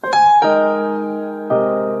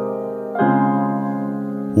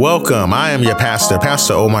Welcome. I am your pastor,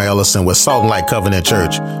 Pastor Omar Ellison with Salt and Light Covenant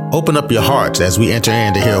Church. Open up your hearts as we enter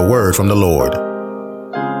in to hear a word from the Lord.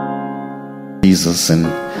 Jesus, and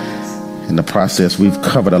in the process, we've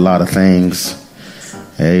covered a lot of things.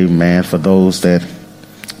 Amen. For those that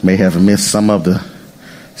may have missed some of the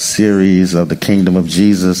series of the Kingdom of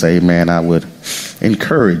Jesus, amen, I would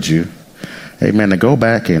encourage you, amen, to go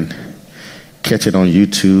back and catch it on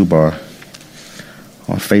YouTube or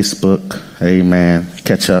on Facebook, amen,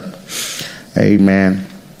 catch up, amen.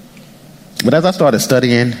 But as I started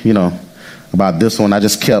studying, about this one, I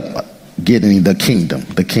just kept getting the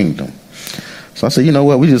kingdom. So I said, you know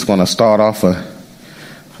what, we're just going to start off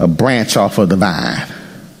a branch off of the vine,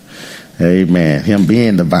 amen, him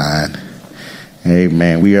being the vine,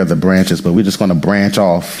 amen. We are the branches, but we're just going to branch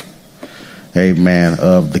off, amen,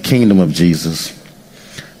 of the kingdom of Jesus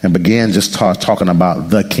and begin just talking about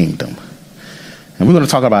the kingdom. And we're going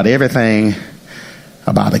to talk about everything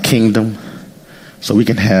about a kingdom so we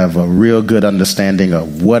can have a real good understanding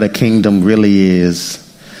of what a kingdom really is,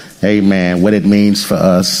 amen, what it means for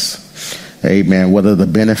us, amen, what are the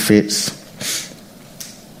benefits,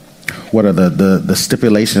 what are the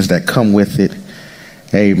stipulations that come with it,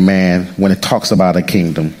 amen, when it talks about a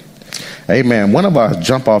kingdom. Amen. One of our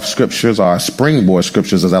jump-off scriptures, our springboard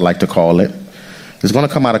scriptures, as I like to call it, is going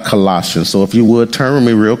to come out of Colossians. So if you would, turn with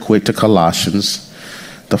me real quick to Colossians,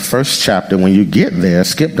 the first chapter. When you get there,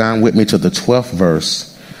 skip down with me to the 12th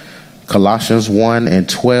verse. Colossians 1 and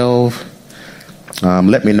 12.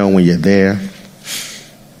 Let me know when you're there.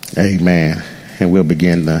 Amen. And we'll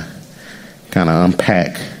begin to kind of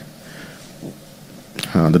unpack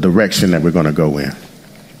the direction that we're going to go in.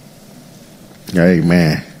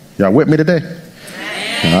 Amen. Y'all with me today?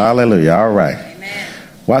 Amen. Hallelujah. All right. Amen.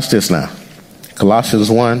 Watch this now. Colossians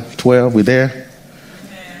 1:12. We there?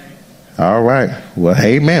 Amen. All right. Well,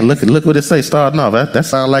 amen. Look what it says starting off. That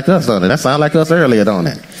sounds like us, don't it? That sounds like us earlier, don't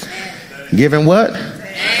it? Amen. Giving what?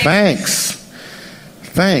 Thanks.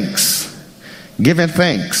 Giving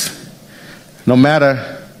thanks. No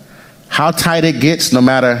matter how tight it gets, no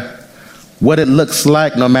matter what it looks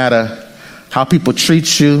like, no matter how people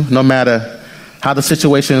treat you, no matter how the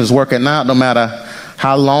situation is working out, no matter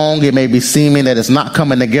how long it may be seeming that it's not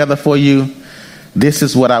coming together for you, this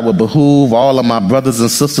is what I would behoove all of my brothers and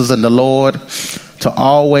sisters in the Lord, to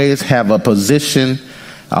always have a position,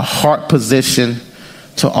 a heart position,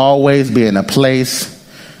 to always be in a place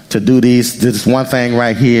to do this one thing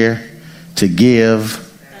right here, to give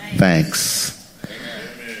thanks.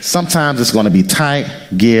 Sometimes it's going to be tight.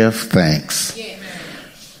 Give thanks.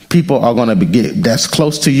 People are going to be that's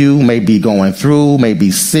close to you, may be going through, may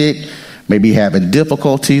be sick, may be having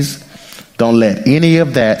difficulties. Don't let any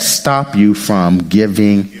of that stop you from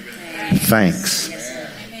giving thanks.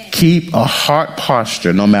 Keep a heart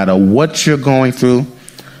posture, no matter what you're going through,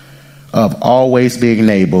 of always being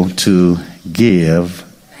able to give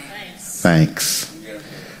thanks.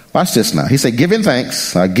 Watch this now. He said, giving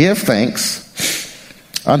thanks, give thanks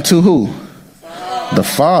unto who? The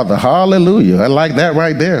Father. Hallelujah. I like that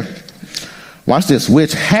right there. Watch this.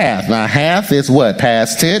 Which hath. Now hath is what?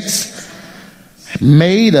 Past tense.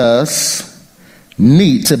 Made us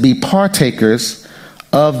meet to be partakers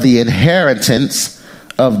of the inheritance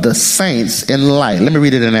of the saints in light. Let me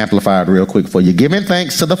read it in Amplified real quick for you. Giving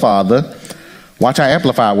thanks to the Father. Watch how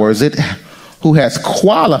Amplified words it. Who has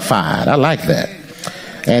qualified. I like that.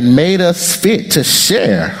 And made us fit to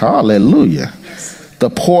share. Hallelujah. The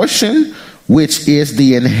portion which is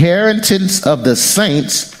the inheritance of the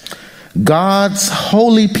saints, God's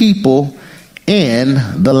holy people in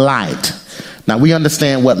the light. Now, we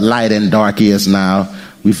understand what light and dark is now.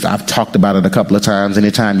 I've talked about it a couple of times.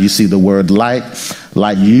 Anytime you see the word light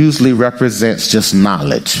usually represents just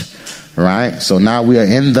knowledge, right? So now we are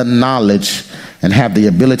in the knowledge and have the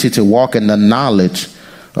ability to walk in the knowledge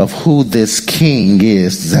of who this king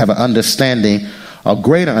is, to have an understanding, a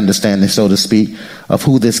greater understanding, so to speak, of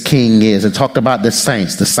who this king is. It talked about the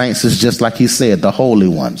saints. The saints is just like he said, the holy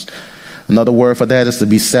ones. Another word for that is to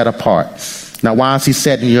be set apart. Now, why is he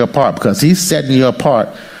setting you apart? Because he's setting you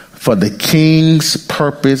apart for the king's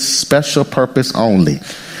purpose, special purpose only.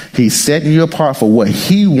 He's setting you apart for what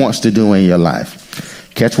he wants to do in your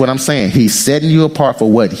life. Catch what I'm saying? He's setting you apart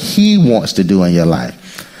for what he wants to do in your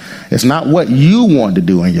life. It's not what you want to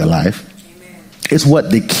do in your life. It's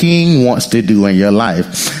what the king wants to do in your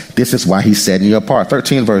life. This is why he's setting you apart.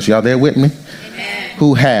 13th verse. Y'all there with me? Amen.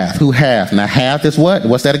 Who hath. Now, hath is what?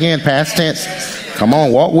 What's that again? Past tense. Come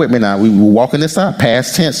on, walk with me now. We're walking this out.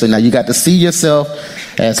 Past tense. So now you got to see yourself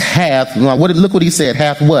as hath. Look what he said.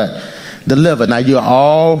 Hath what? Delivered. Now you're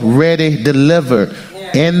already delivered.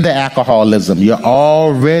 in the alcoholism. You're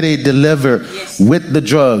already delivered with the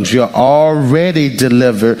drugs. You're already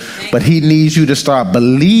delivered, but he needs you to start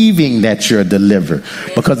believing that you're delivered.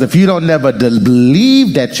 Because if you don't never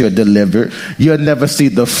believe that you're delivered, you'll never see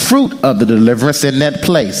the fruit of the deliverance in that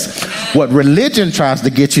place. What religion tries to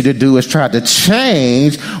get you to do is try to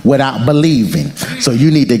change without believing. So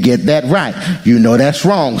you need to get that right. You know that's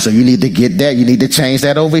wrong, so you need to get that. You need to change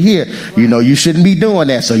that over here. You know you shouldn't be doing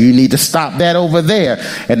that, so you need to stop that over there.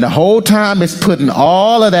 And the whole time it's putting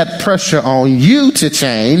all of that pressure on you to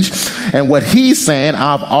change. And what he's saying,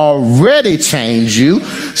 I've already changed you.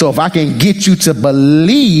 So if I can get you to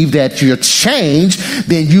believe that you're changed,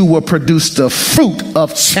 then you will produce the fruit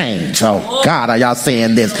of change. Oh God, are y'all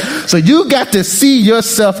saying this? So you got to see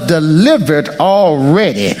yourself delivered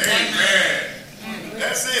already.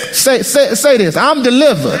 Say this. I'm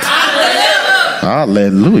delivered.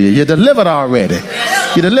 Hallelujah. You're delivered already.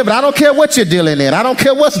 You're delivered. I don't care what you're dealing in. I don't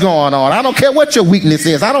care what's going on. I don't care what your weakness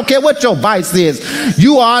is. I don't care what your vice is.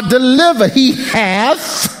 You are delivered. He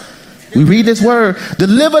has, we read this word,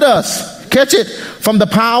 delivered us. Catch it, from the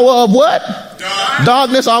power of what?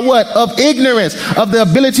 Darkness, or what? Of ignorance, of the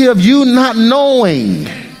ability of you not knowing.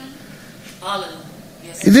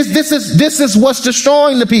 This is what's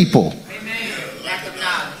destroying the people.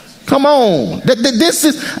 Come on. This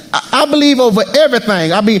is, I believe, over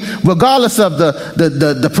everything. I mean, regardless of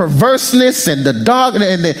the perverseness and the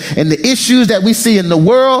darkness and the issues that we see in the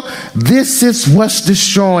world, this is what's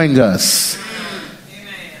destroying us.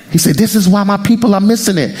 He said, this is why my people are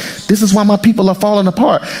missing it. This is why my people are falling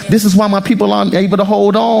apart. This is why my people aren't able to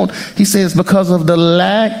hold on. He says, because of the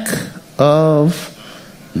lack of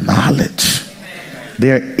knowledge.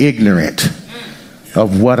 They're ignorant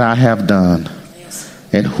of what I have done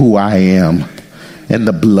and who I am and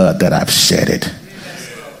the blood that I've shedded.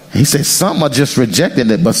 He says some are just rejecting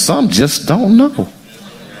it, but some just don't know.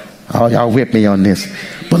 Oh, y'all with me on this.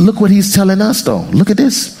 But look what he's telling us, though. Look at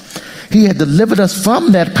this. He had delivered us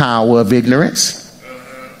from that power of ignorance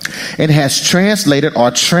and has translated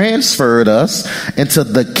or transferred us into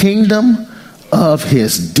the kingdom of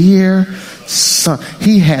his dear Son.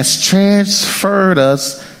 He has transferred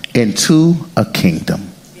us into a kingdom.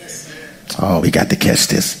 Oh, we got to catch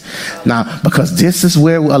this. Now, because this is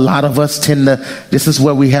where a lot of us this is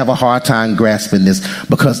where we have a hard time grasping this.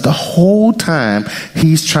 Because the whole time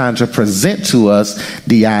he's trying to present to us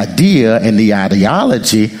the idea and the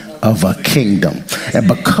ideology of a kingdom. And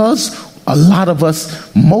because a lot of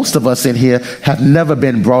us, most of us in here have never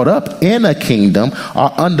been brought up in a kingdom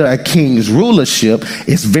or under a king's rulership,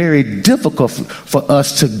 it's very difficult for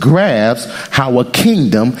us to grasp how a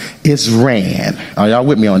kingdom is ran. Are y'all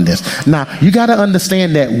with me on this? Now, you got to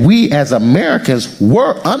understand that we as Americans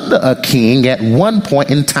were under a king at one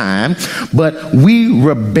point in time, but we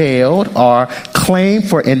rebelled or claimed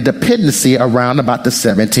for independency around about the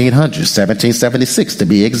 1700s, 1776 to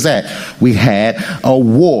be exact. We had a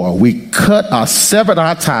war. We severed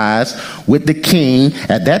our ties with the king.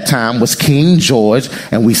 At that time was King George,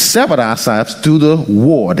 and we severed ourselves through the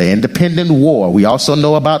war, the independent war. We also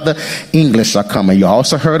know about the English are coming. You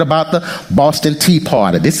also heard about the Boston Tea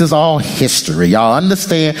Party. This is all history. Y'all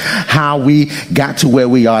understand how we got to where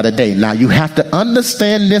we are today. Now you have to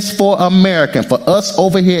understand this for American, for us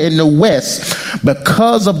over here in the West,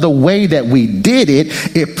 because of the way that we did it,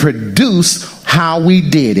 it produced how we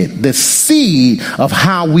did it. The seed of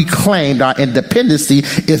how we claimed our independency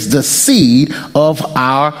is the seed of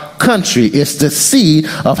our country. It's the seed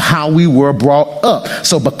of how we were brought up.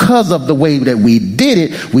 So because of the way that we did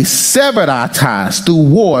it, we severed our ties through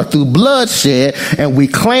war, through bloodshed, and we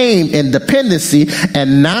claimed independency.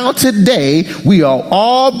 And now today, we are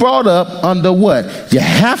all brought up under what? You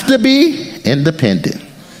have to be independent.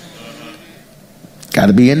 Got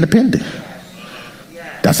to be independent.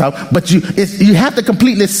 That's how, but you have to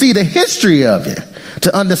completely see the history of it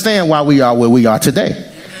to understand why we are where we are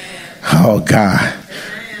today. Oh God.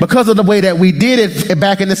 Because of the way that we did it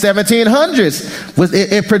back in the 1700s,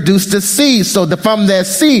 it produced the seed. So from that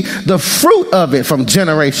seed, the fruit of it from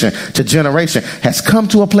generation to generation has come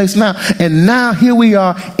to a place now. And now here we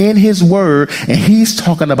are in his word, and he's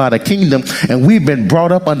talking about a kingdom, and we've been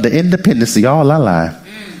brought up under independency all our life.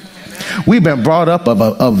 We've been brought up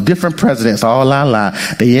of different presidents all our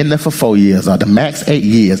life. They in there for 4 years or the max 8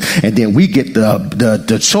 years. And then we get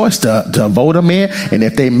the choice to vote them in. And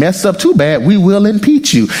if they mess up too bad, we will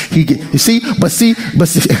impeach you. But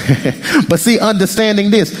see,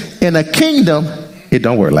 understanding this, in a kingdom, it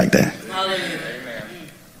don't work like that.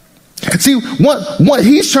 See, what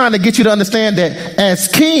he's trying to get you to understand that as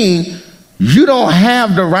king, you don't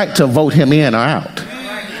have the right to vote him in or out.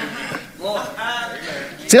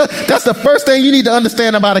 See, that's the first thing you need to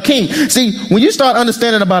understand about a king. See, when you start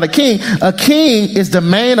understanding about a king is the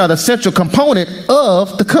main or the central component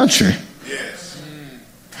of the country. Yes.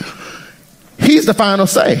 He's the final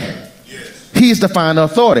say. Yes. He's the final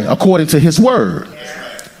authority according to his word.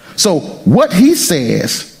 Right. So what he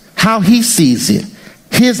says, how he sees it,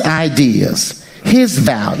 his ideas, his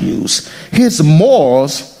values, his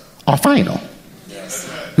morals are final. Yes.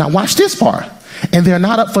 Now watch this part. And they're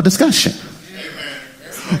not up for discussion.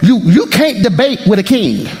 You can't debate with a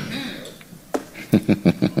king.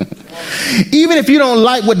 Even if you don't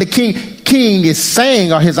like what the king is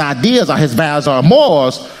saying, or his ideas, or his values, or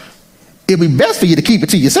morals, it'd be best for you to keep it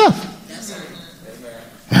to yourself.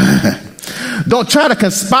 Don't try to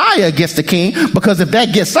conspire against the king, because if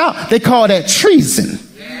that gets out, they call that treason.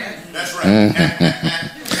 That's right.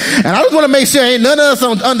 And I just want to make sure ain't none of us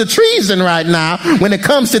under treason right now when it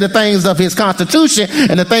comes to the things of his constitution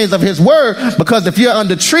and the things of his word. Because if you're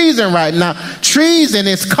under treason right now, treason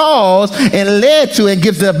is caused and led to and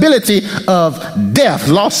gives the ability of death,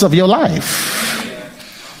 loss of your life.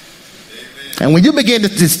 And when you begin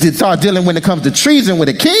to start dealing when it comes to treason with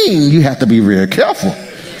a king, you have to be real careful.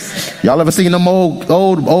 Y'all ever seen them old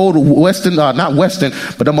Western, not Western,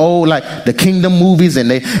 but them old, like the Kingdom movies,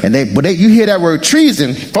 and you hear that word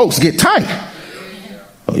treason, folks get tight.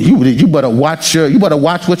 You better watch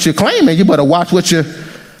what you're claiming. You better watch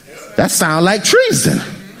that sound like treason.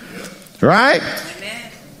 Right?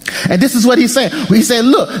 And this is what he's saying. He's saying,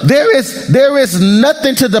 look, there is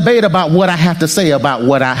nothing to debate about what I have to say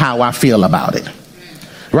about how I feel about it.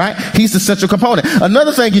 Right? He's the central component.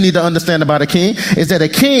 Another thing you need to understand about a king is that a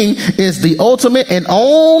king is the ultimate and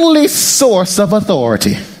only source of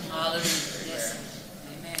authority.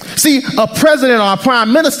 See, a president or a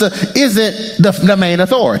prime minister isn't the main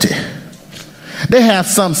authority. They have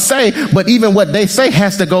some say, but even what they say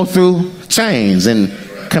has to go through chains and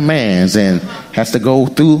commands, and has to go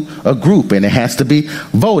through a group, and it has to be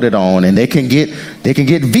voted on, and they can get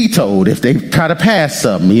vetoed if they try to pass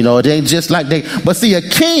something. You know, it ain't just like they. But see, a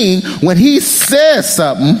king, when he says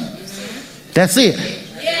something, that's it.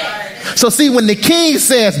 So see, when the king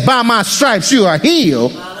says, "By my stripes you are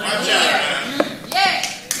healed,"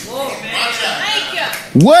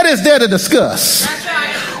 what is there to discuss?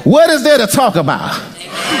 What is there to talk about?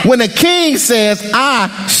 When the king says,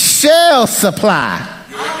 "I shall supply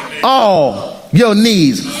all your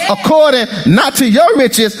needs according not to your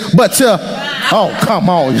riches, but to," oh, come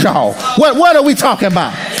on, y'all. What are we talking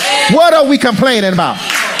about? What are we complaining about?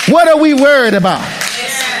 What are we worried about?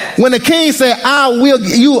 When the king said,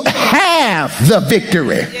 you have the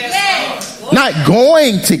victory. Not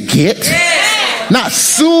going to get, not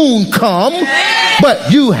soon come,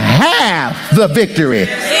 but you have the victory.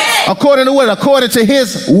 According to what? According to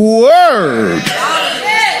his word.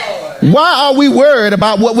 Why are we worried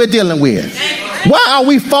about what we're dealing with? Why are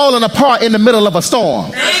we falling apart in the middle of a storm?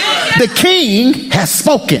 The king has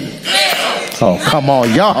spoken. Oh, come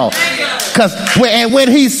on, y'all. Because when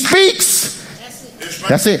he speaks,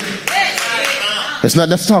 that's it. There's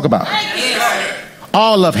nothing else to talk about.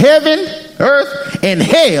 All of heaven, earth, and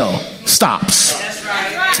hell stops.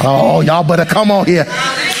 Oh, y'all better come on here.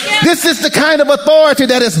 This is the kind of authority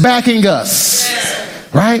that is backing us.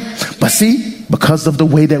 Right? But see, because of the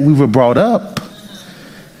way that we were brought up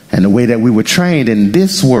and the way that we were trained in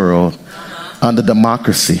this world under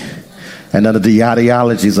democracy and under the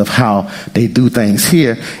ideologies of how they do things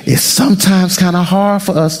here, it's sometimes kind of hard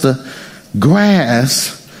for us to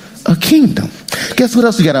grasp a kingdom. Guess what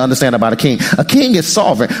else we got to understand about a king? A king is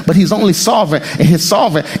sovereign, but he's only sovereign, and his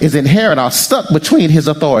sovereign is inherent or stuck between his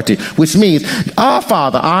authority, which means our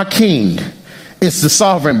Father, our King, is the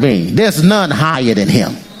sovereign being. There's none higher than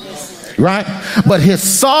him. Right? But his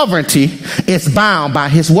sovereignty is bound by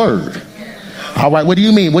his word. All right, what do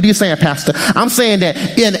you mean? What are you saying, Pastor? I'm saying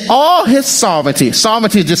that in all his sovereignty is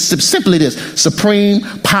just simply this: supreme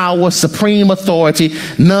power, supreme authority,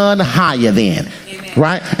 none higher than. Amen.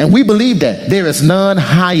 Right? And we believe that there is none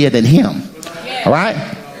higher than him. All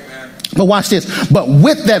right? But watch this. But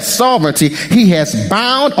with that sovereignty, he has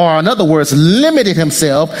bound, or in other words, limited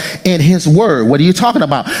himself in his word. What are you talking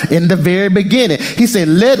about? In the very beginning, he said,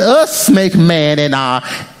 "Let us make man in our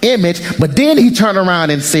image." But then he turned around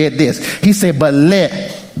and said this. He said, "But let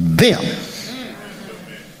them."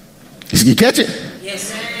 You catch it?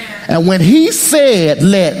 Yes, sir. And when he said,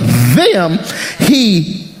 "Let them,"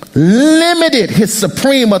 he limited his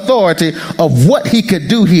supreme authority of what he could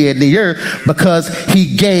do here in the earth, because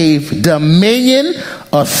he gave dominion,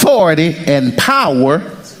 authority, and power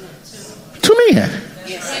to men.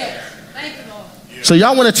 So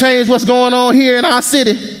y'all want to change what's going on here in our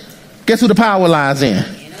city? Guess who the power lies in?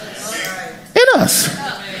 In us.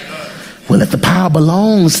 Well, if the power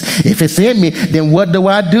belongs, if it's in me, then what do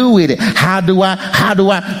I do with it? How do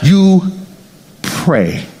I? You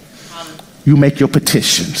pray. You make your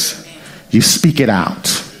petitions. You speak it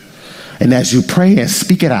out. And as you pray and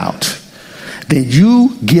speak it out, then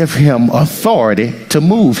you give him authority to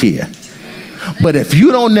move here. But if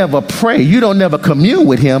you don't never pray, you don't never commune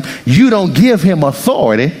with him, you don't give him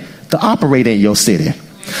authority to operate in your city.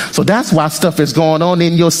 So that's why stuff is going on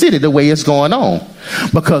in your city the way it's going on.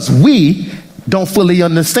 Because we don't fully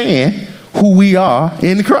understand who we are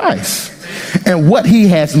in Christ and what he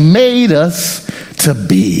has made us to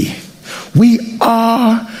be. We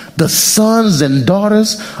are the sons and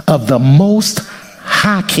daughters of the Most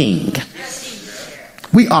High King.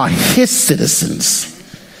 We are his citizens.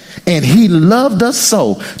 And he loved us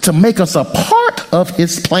so to make us a part of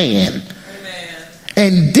his plan.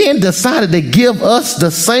 And then decided to give us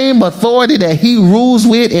the same authority that he rules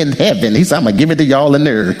with in heaven. He said, I'm going to give it to y'all in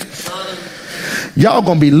the earth. Y'all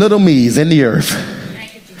going to be little me's in the earth.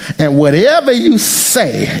 And whatever you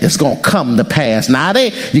say, it's going to come to pass. Now,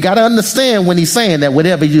 you got to understand when he's saying that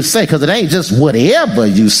whatever you say, because it ain't just whatever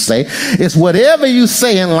you say. It's whatever you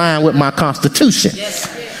say in line with my Constitution.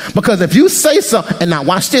 Because if you say something, and now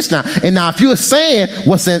watch this now, and now if you're saying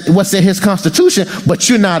what's in his Constitution, but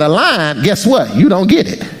you're not aligned, guess what? You don't get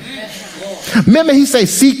it. Remember he say,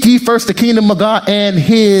 seek ye first the kingdom of God and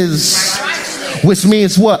his, which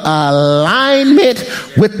means what? Alignment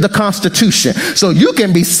with the Constitution. So you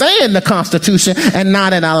can be saying the Constitution and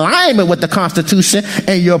not in alignment with the Constitution,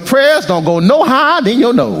 and your prayers don't go no higher than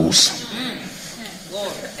your nose.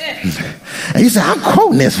 And you say, I'm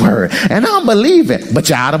quoting this word and I don't believe it, but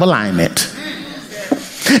you're out of alignment.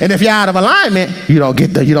 And if you're out of alignment, you don't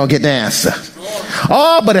get the answer.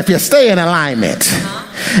 Oh, but if you stay in alignment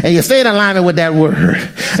and you stay in alignment with that word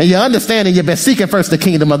and you understand and you've been seeking first the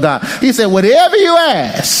kingdom of God, he said, whatever you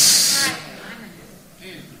ask,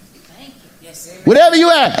 whatever you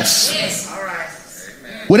ask,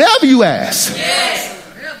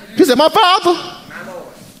 he said, my Father,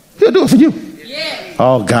 he'll do it for you.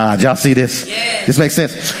 Oh God, y'all see this? This makes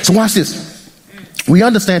sense. So watch this. We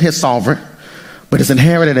understand his sovereign, but it's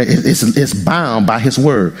inherited, it's bound by his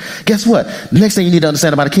word. Guess what? The next thing you need to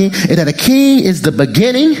understand about a king is that a king is the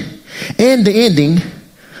beginning and the ending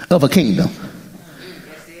of a kingdom.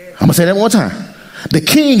 I'm going to say that one time. The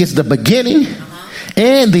king is the beginning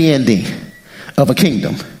and the ending of a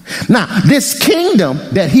kingdom. Now, this kingdom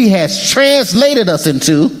that he has translated us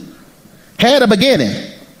into had a beginning.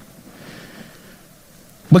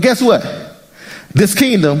 But guess what? This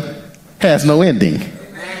kingdom has no ending.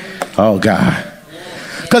 Oh, God.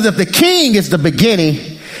 Because if the king is the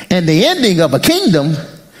beginning and the ending of a kingdom,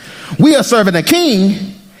 we are serving a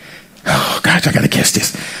king, oh, gosh, I got to catch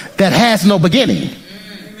this, that has no beginning.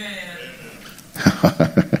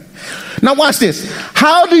 Now, watch this.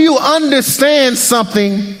 How do you understand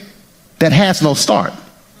something that has no start?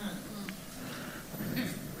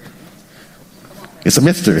 It's a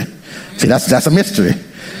mystery. See, that's a mystery.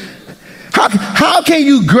 How can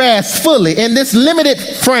you grasp fully in this limited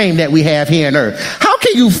frame that we have here on earth? How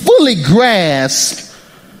can you fully grasp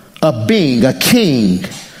a being, a king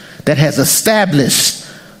that has established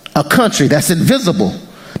a country that's invisible,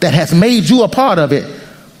 that has made you a part of it,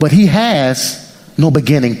 but he has no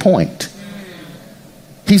beginning point?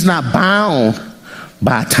 He's not bound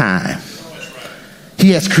by time. He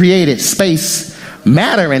has created space,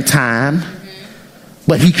 matter, and time,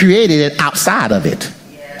 but he created it outside of it.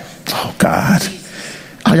 Oh, God.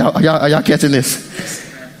 Are y'all catching this?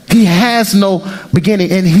 He has no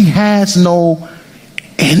beginning and he has no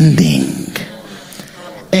ending.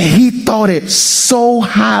 And he thought it so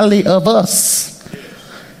highly of us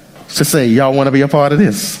to say, y'all want to be a part of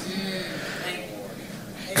this?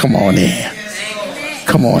 Come on in.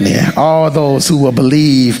 Come on in. All those who will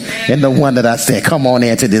believe in the one that I said, come on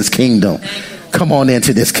into this kingdom. Come on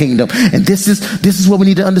into this kingdom. And this is what we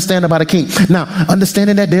need to understand about a king. Now,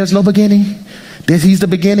 understanding that there's no beginning, that he's the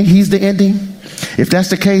beginning, he's the ending. If that's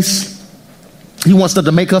the case, he wants to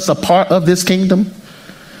make us a part of this kingdom,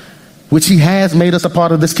 which he has made us a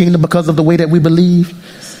part of this kingdom because of the way that we believe.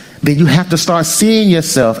 Then you have to start seeing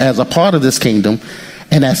yourself as a part of this kingdom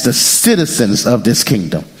and as the citizens of this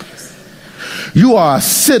kingdom. You are a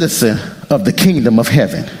citizen of the kingdom of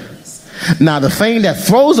heaven. Now, the thing that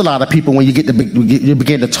throws a lot of people when you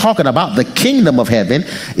begin to talking about the kingdom of heaven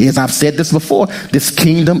is, I've said this before, this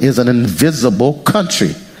kingdom is an invisible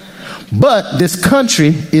country. But this country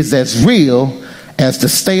is as real as the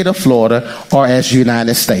state of Florida or as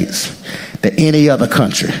United States, than any other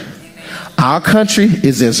country. Our country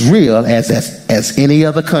is as real as any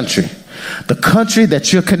other country. The country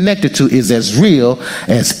that you're connected to is as real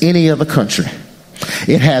as any other country.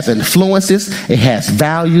 It has influences, it has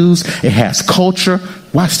values, it has culture.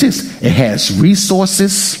 Watch this. It has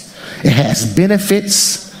resources, it has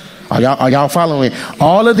benefits. Are y'all following?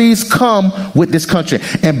 All of these come with this country.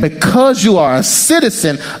 And because you are a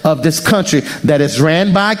citizen of this country that is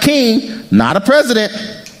ran by a king, not a president,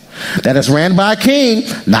 that is ran by a king,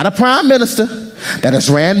 not a prime minister, that is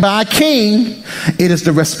ran by a king, it is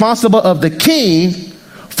the responsible of the king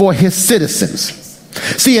for his citizens.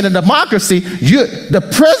 See, in a democracy, the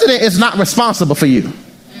president is not responsible for you.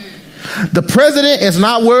 The president is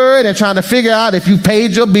not worried and trying to figure out if you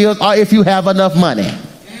paid your bills or if you have enough money.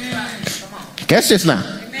 Guess this now.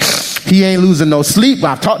 He ain't losing no sleep.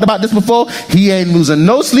 I've talked about this before. He ain't losing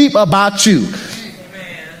no sleep about you.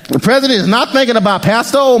 The president is not thinking about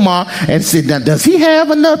Pastor Omar and said, now, does he have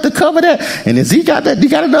enough to cover that? And is he got that? He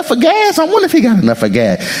got enough for gas? I wonder if he got enough for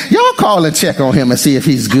gas. Y'all call and check on him and see if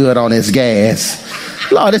he's good on his gas.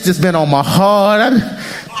 Lord, it's just been on my heart.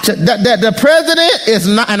 The president is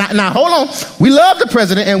not, and now hold on. We love the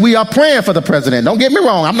president and we are praying for the president. Don't get me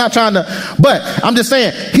wrong. I'm not trying to, but I'm just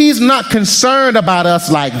saying he's not concerned about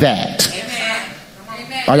us like that.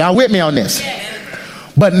 Amen. Are y'all with me on this?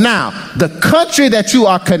 But now, the country that you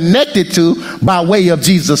are connected to by way of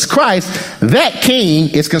Jesus Christ, that king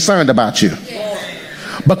is concerned about you.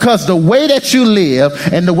 Because the way that you live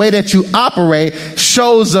and the way that you operate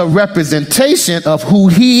shows a representation of who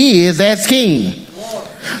he is as king.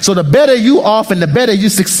 So the better you off and the better you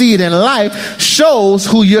succeed in life shows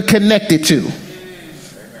who you're connected to.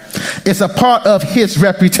 It's a part of his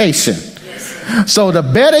reputation. So the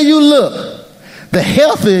better you look, the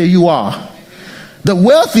healthier you are, the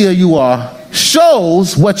wealthier you are,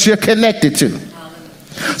 shows what you're connected to.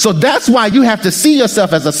 So that's why you have to see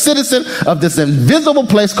yourself as a citizen of this invisible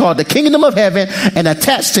place called the kingdom of heaven and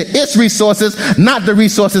attached to its resources, not the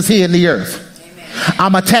resources here in the earth.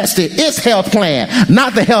 I'm attached to its health plan,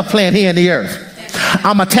 not the health plan here in the earth.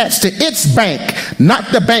 I'm attached to its bank,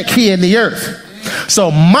 not the bank here in the earth. So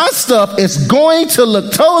my stuff is going to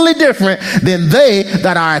look totally different than they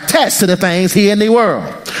that are attached to the things here in the world.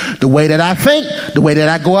 The way that I think, the way that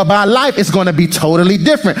I go about life is going to be totally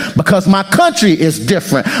different because my country is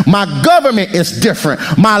different. My government is different.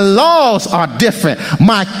 My laws are different.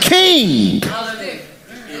 My king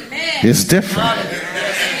is different.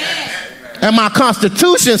 And my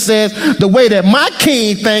constitution says the way that my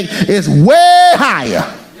king thinks is way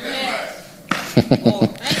higher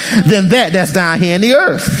than that's down here in the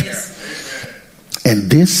earth. And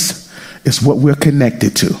this is what we're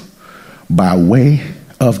connected to by way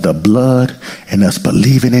of the blood and us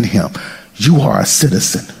believing in him. You are a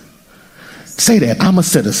citizen. Say that. I'm a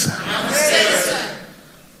citizen. I'm a citizen.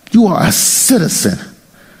 You are a citizen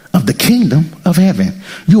of the kingdom of heaven.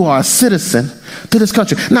 You are a citizen to this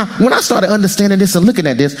country. Now, when I started understanding this and looking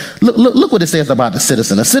at this, look what it says about the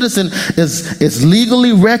citizen. A citizen is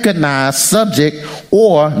legally recognized subject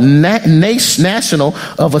or national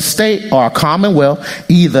of a state or a commonwealth,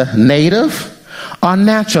 either native or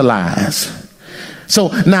naturalized. So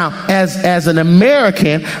now, as an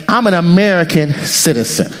American, I'm an American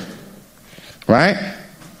citizen, right?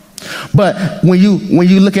 But when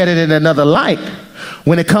you look at it in another light,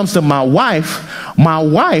 when it comes to my wife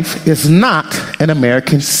is not an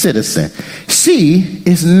American citizen. She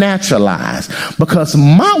is naturalized because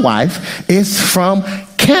my wife is from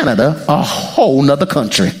Canada, a whole nother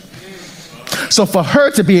country. So for her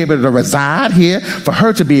to be able to reside here, for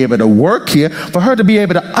her to be able to work here, for her to be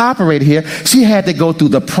able to operate here, she had to go through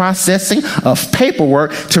the processing of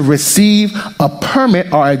paperwork to receive a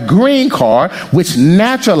permit or a green card, which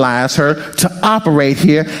naturalized her to operate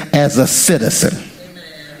here as a citizen.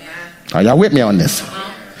 Are y'all with me on this?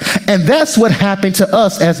 And that's what happened to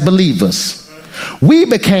us as believers. We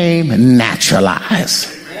became naturalized.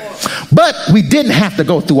 But we didn't have to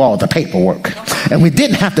go through all the paperwork. And we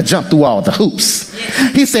didn't have to jump through all the hoops.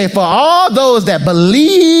 He said, for all those that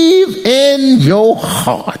believe in your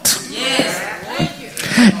heart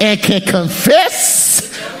and can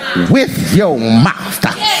confess with your mouth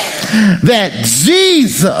that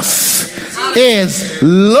Jesus is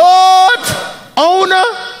Lord, owner.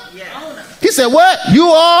 He said, what? You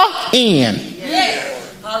are in. Yeah.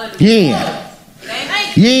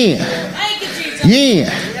 You're in.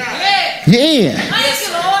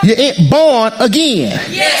 You're in. Born again.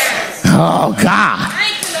 Oh, God.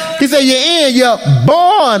 He said, you're in. You're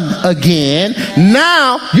born again.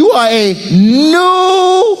 Now you are a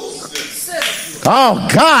new. Oh,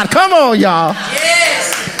 God. Come on, y'all.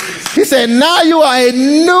 He said, now you are a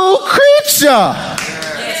new creature.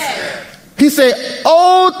 He said,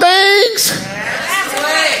 old things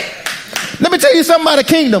Let me tell you something about the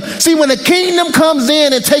kingdom. See, when the kingdom comes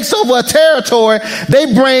in and takes over a territory,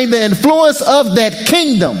 they bring the influence of that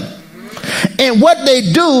kingdom. And what they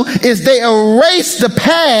do is they erase the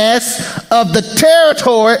past of the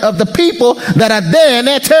territory of the people that are there in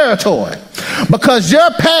that territory. Because your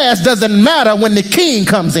past doesn't matter when the king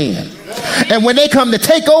comes in. And when they come to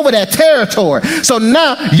take over that territory. So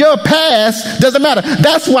now your past doesn't matter.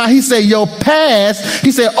 That's why he said your past,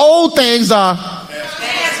 he said old things are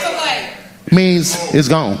passed away. Means it's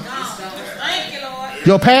gone. Thank you, Lord.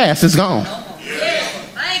 Your past is gone.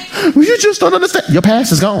 You just don't understand. Your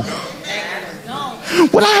past is gone.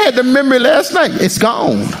 When I had the memory last night, it's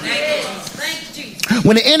gone.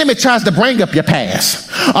 When the enemy tries to bring up your past,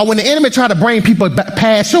 or when the enemy tries to bring people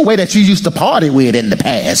past your way that you used to party with in the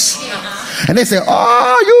past, and they say,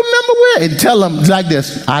 oh, you remember where? And tell them like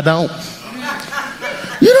this, I don't.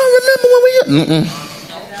 You don't remember when we...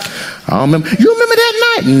 I don't remember. You remember that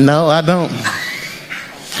night? No, I don't.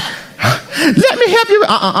 Let me help you.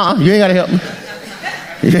 You ain't got to help me.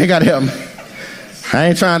 You ain't got to help me. I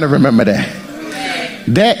ain't trying to remember that.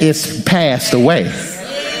 That is passed away.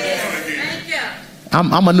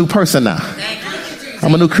 I'm a new person now.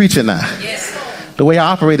 I'm a new creature now. The way I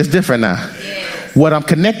operate is different now. What I'm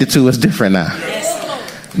connected to is different now.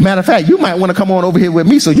 Matter of fact, you might want to come on over here with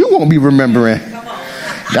me so you won't be remembering.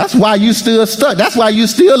 That's why you still stuck. That's why you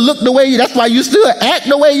still look the way you, that's why you still act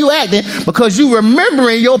the way you acting, because you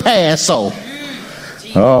remembering your past. So,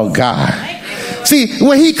 oh God. See,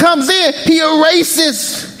 when he comes in, he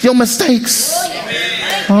erases your mistakes.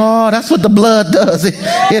 Oh, that's what the blood does.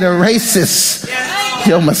 It erases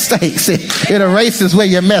your mistakes. It erases where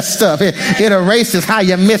you messed up. It erases how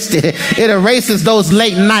you missed it. It erases those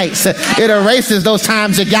late nights. It erases those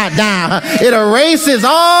times you got down. It erases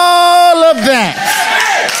all of that.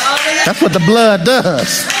 That's what the blood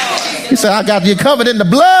does. He said, I got you covered in the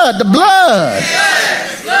blood. The blood.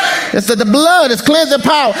 It said the blood is cleansing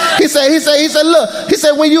power. He said, look, he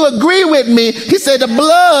said, when you agree with me, he said the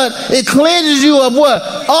blood, it cleanses you of what?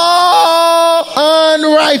 All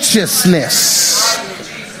unrighteousness.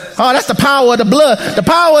 Oh, that's the power of the blood. The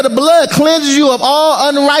power of the blood cleanses you of all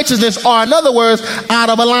unrighteousness, or in other words, out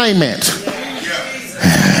of alignment.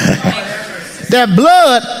 That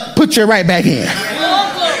blood puts you right back in.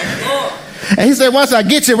 And he said, once I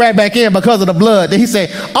get you right back in because of the blood, then he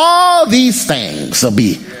said, all these things will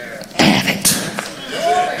be added.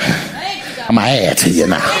 I'm going to add to you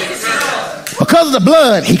now. Because of the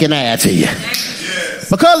blood, he can add to you.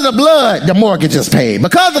 Because of the blood, the mortgage is paid.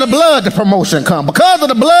 Because of the blood, the promotion comes. Because of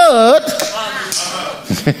the blood.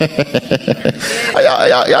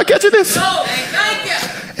 y'all catching this?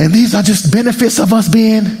 And these are just benefits of us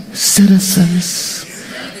being citizens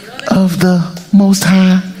of the Most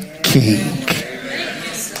High King.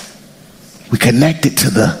 We connected to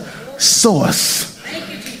the source,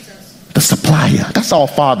 the supplier. That's all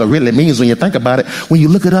Father really means when you think about it. When you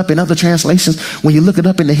look it up in other translations, when you look it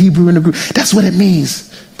up in the Hebrew and the Greek, that's what it means.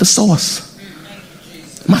 The source.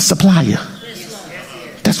 My supplier.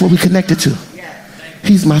 That's what we connected to.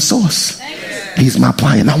 He's my source. He's my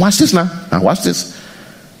supplier. Now watch this now. Now watch this.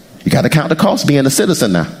 You got to count the cost being a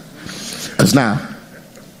citizen now. Because now,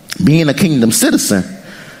 being a kingdom citizen,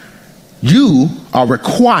 you are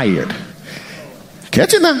required.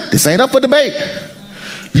 Catch it now. This ain't up for debate.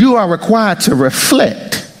 You are required to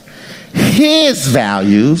reflect his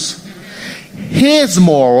values, his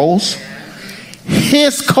morals,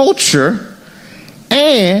 his culture,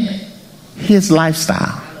 and his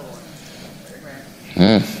lifestyle.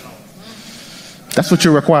 That's what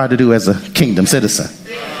you're required to do as a kingdom citizen.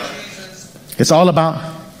 It's all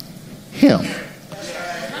about him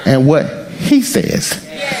and what he says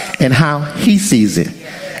and how he sees it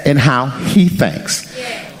and how he thinks.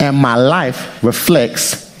 And my life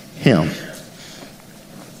reflects him.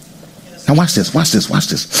 Now watch this.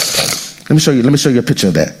 Let me show you a picture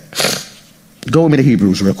of that. Go with me to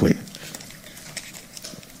Hebrews real quick.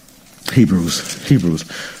 Hebrews.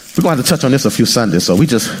 We're going to touch on this a few Sundays, so we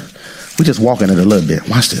just walking it a little bit.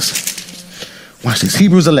 Watch this.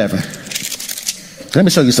 Hebrews 11. Let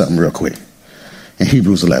me show you something real quick. In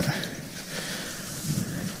Hebrews 11.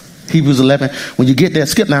 Hebrews 11. When you get there,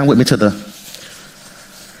 skip down with me to the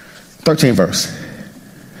 13th verse.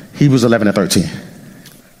 Hebrews 11 and 13.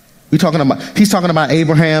 He's talking about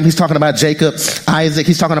Abraham. He's talking about Jacob, Isaac.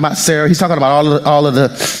 He's talking about Sarah. He's talking about all of the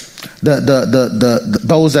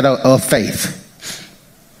those that are of faith.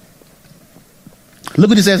 Look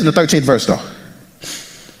what he says in the 13th verse, though.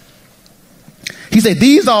 He said,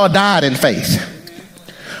 "These all died in faith."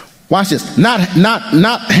 Watch this. Not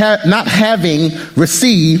having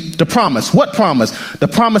received the promise. What promise? The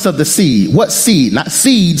promise of the seed. What seed? Not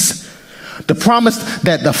seeds. The promise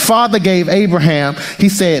that the Father gave Abraham, he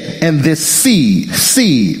said, and this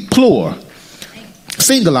seed, plural,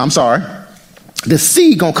 singular, I'm sorry, the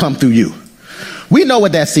seed gonna come through you. We know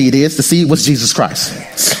what that seed is. The seed was Jesus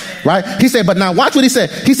Christ, right? He said, but now watch what he said.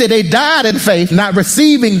 He said they died in faith, not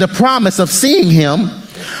receiving the promise of seeing him,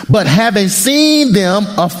 but having seen them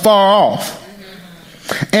afar off,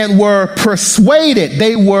 and were persuaded,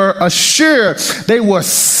 they were assured, they were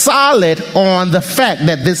solid on the fact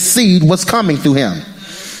that this seed was coming through him,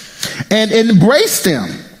 and embraced him,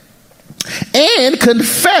 and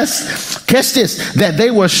confessed, catch this, that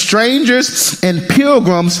they were strangers and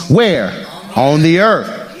pilgrims where? On the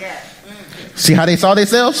earth. See how they saw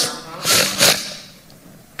themselves?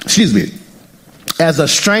 Excuse me. As a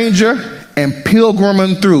stranger and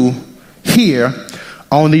pilgriming through here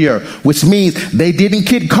on the earth, which means they didn't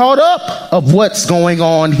get caught up of what's going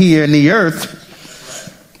on here in the earth.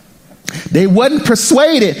 They wasn't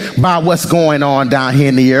persuaded by what's going on down here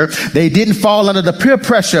in the earth. They didn't fall under the peer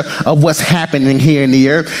pressure of what's happening here in the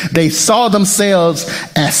earth. They saw themselves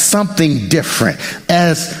as something different,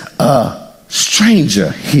 as a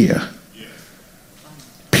stranger here,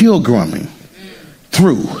 pilgriming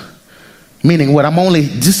through, meaning what? I'm only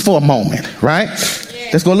just for a moment, right?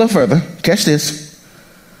 Let's go a little further. Catch this.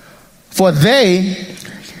 For they,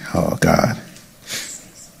 oh God,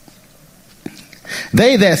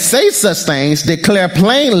 they that say such things declare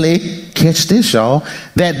plainly, catch this, y'all,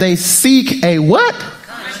 that they seek a what?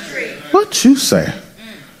 Country. What you say?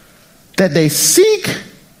 That they seek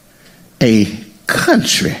a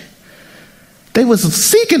country. They was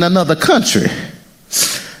seeking another country.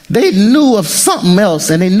 They knew of something else,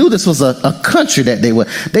 and they knew this was a country that they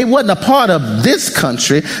wasn't a part of this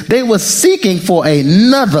country. They were seeking for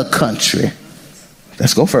another country.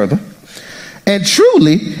 Let's go further. And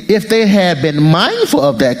truly, if they had been mindful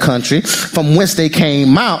of that country from whence they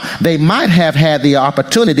came out, they might have had the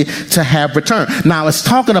opportunity to have returned. Now, it's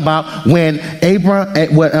talking about when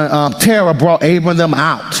Terah brought Abram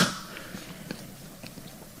out.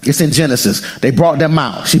 It's in Genesis. They brought them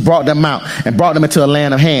out. She brought them out and brought them into a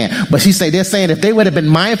land of hand. But they're saying if they would have been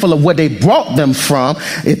mindful of what they brought them from,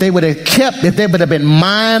 if they would have been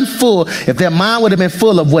mindful, if their mind would have been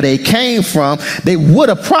full of where they came from, they would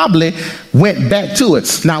have probably went back to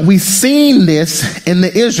it. Now, we've seen this in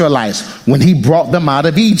the Israelites when he brought them out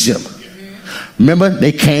of Egypt. Remember,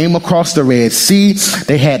 they came across the Red Sea.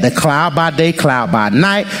 They had the cloud by day, cloud by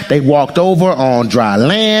night. They walked over on dry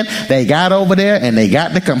land. They got over there and they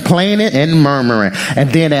got to complaining and murmuring. And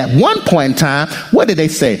then at one point in time, what did they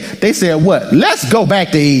say? They said, what? Let's go back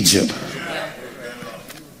to Egypt.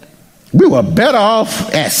 We were better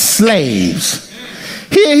off as slaves.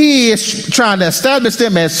 Here he is trying to establish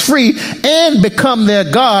them as free and become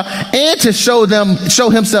their God and to show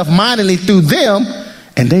himself mightily through them.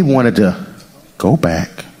 And they wanted to go back.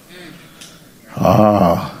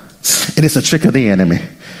 And it's a trick of the enemy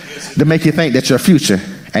to make you think that your future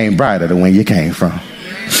ain't brighter than when you came from.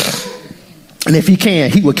 And if he can,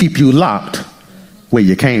 he will keep you locked where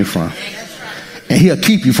you came from. And he'll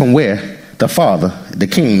keep you from where the Father, the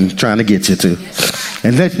King, trying to get you to.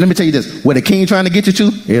 And let me tell you this, where the King trying to get you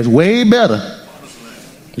to is way better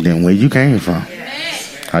than where you came from.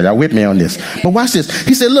 Are y'all with me on this? But watch this.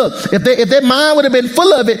 He said, look, if their mind would have been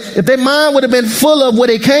full of it, if their mind would have been full of where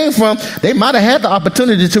they came from, they might have had the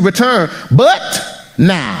opportunity to return. But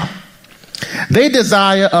now, they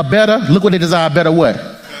desire a better, look what they desire, a better what?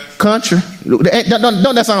 Country. Don't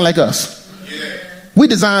that sound like us? We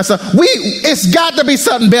desire something. It's got to be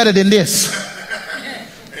something better than this.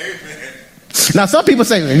 Now, some people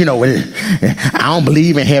say, I don't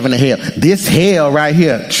believe in heaven and hell. This hell right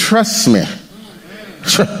here, trust me.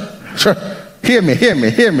 Hear me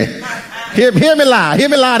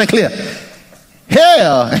loud and clear.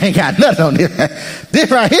 Hell ain't got nothing on this. This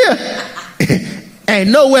right here ain't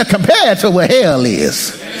nowhere compared to where hell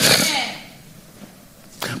is.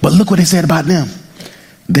 But look what they said about them.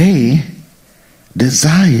 They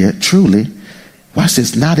desired truly, watch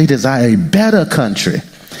this, now they desire a better country.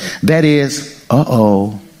 That is,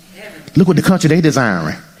 look what the country they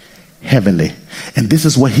desiring. Heavenly. And this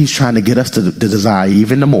is what he's trying to get us to desire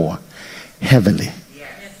even more. Heavenly.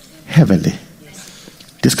 Heavenly.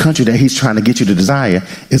 This country that he's trying to get you to desire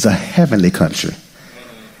is a heavenly country.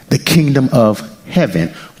 The kingdom of heaven,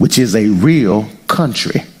 which is a real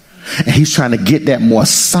country. And he's trying to get that more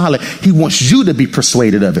solid. He wants you to be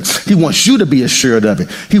persuaded of it. He wants you to be assured of it.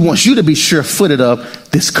 He wants you to be sure-footed of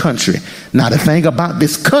this country. Now, the thing about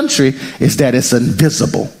this country is that it's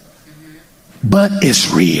invisible, but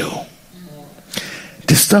it's real.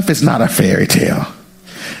 This stuff is not a fairy tale.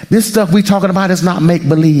 This stuff we talking about is not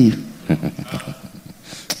make-believe.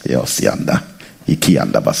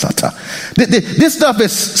 This stuff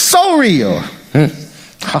is so real.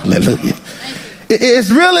 Hallelujah. It's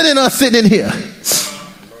realer than us sitting in here.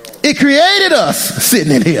 It created us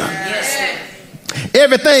sitting in here.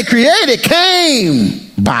 Everything created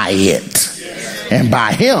came by it and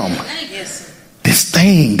by him. This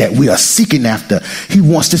thing that we are seeking after, he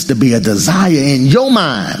wants this to be a desire in your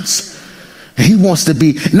minds. He wants to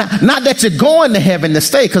be, not that you're going to heaven to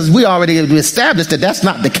stay, because we already established that that's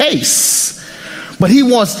not the case. But he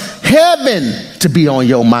wants heaven to be on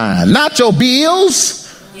your mind, not your bills.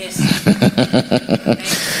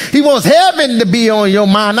 He wants heaven to be on your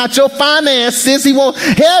mind, not your finances. He wants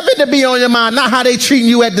heaven to be on your mind, not how they treating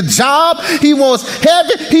you at the job. He wants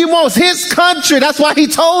heaven. He wants his country. That's why he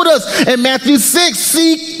told us in Matthew 6,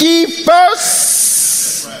 seek ye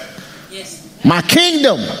first my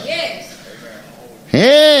kingdom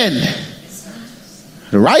and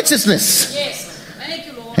the righteousness.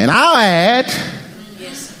 And I'll add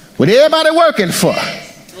what everybody working for.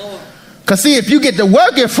 Because see, if you get to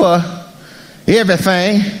working for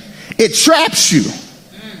everything, it traps you.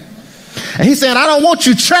 And he said, I don't want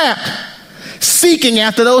you trapped seeking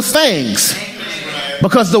after those things.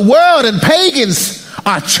 Because the world and pagans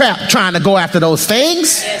are trapped trying to go after those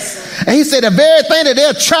things. And he said the very thing that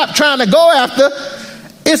they're trapped trying to go after,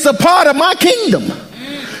 it's a part of my kingdom.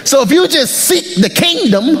 So if you just seek the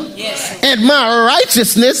kingdom and my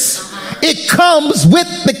righteousness, it comes with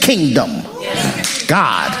the kingdom.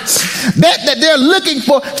 God, that they're looking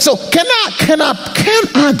for. So can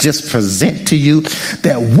I just present to you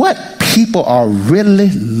that what people are really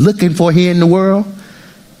looking for here in the world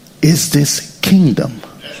is this kingdom.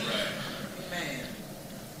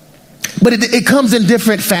 But it comes in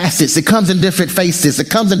different facets. It comes in different faces. It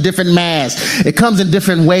comes in different masks. It comes in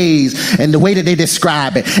different ways and the way that they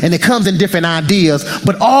describe it. And it comes in different ideas.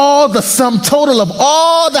 But all the sum total of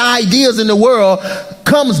all the ideas in the world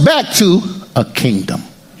comes back to a kingdom.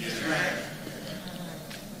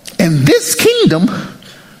 And this kingdom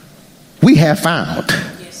we have found.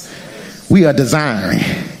 We are desiring.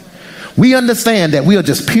 We understand that we are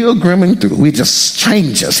just pilgriming through. We're just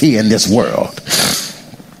strangers here in this world.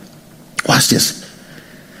 Watch this.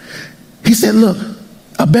 He said, look,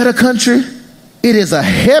 a better country, it is a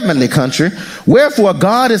heavenly country. Wherefore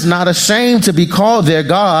God is not ashamed to be called their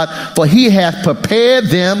God, for he hath prepared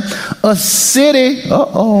them a city.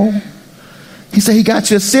 He said he got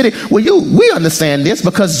you a city. Well, we understand this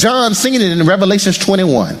because John seen it in Revelation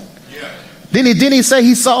 21. Didn't he say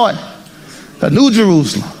he saw it? A new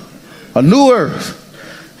Jerusalem, a new earth.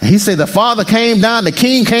 And he said the Father came down, the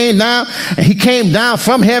King came down, and he came down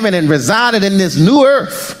from heaven and resided in this new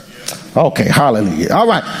earth. Okay, hallelujah. All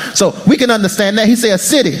right, so we can understand that. He said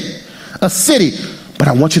a city. But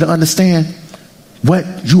I want you to understand what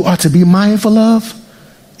you are to be mindful of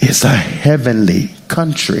is a heavenly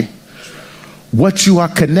country. What you are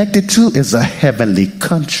connected to is a heavenly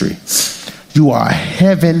country. You are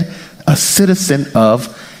a citizen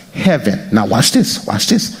of heaven. Now watch this.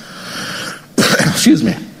 Excuse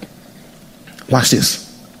me. Watch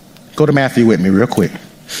this. Go to Matthew with me real quick.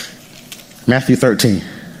 Matthew 13.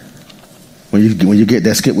 When you get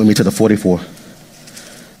there, skip with me to the 44.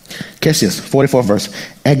 Catch this, 44th verse.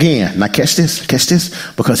 Again, now catch this,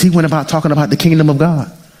 because he went about talking about the kingdom of God.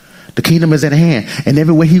 The kingdom is at hand. And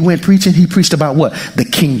everywhere he went preaching, he preached about what? The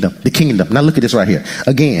kingdom. Now look at this right here.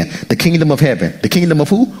 Again, the kingdom of heaven. The kingdom of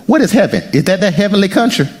who? What is heaven? Is that heavenly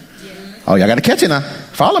country? Oh, y'all got to catch it now.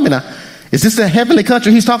 Follow me now. Is this the heavenly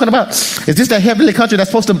country he's talking about? Is this the heavenly country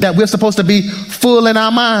that we're supposed to be full in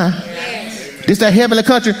our mind? Yes. This that heavenly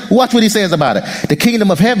country? Watch what he says about it. The kingdom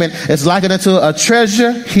of heaven is likened unto a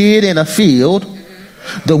treasure hid in a field,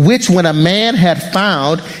 the which when a man had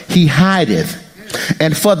found, he hideth.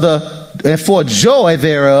 And for joy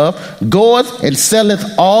thereof goeth and selleth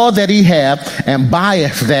all that he hath and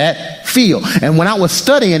buyeth that field. And when I was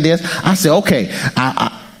studying this, I said, okay,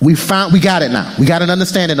 we got it now. We got an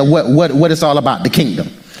understanding of what it's all about, the kingdom.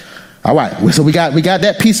 All right, so we got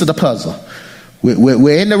that piece of the puzzle.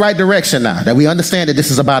 We're in the right direction now, that we understand that this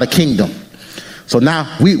is about a kingdom. So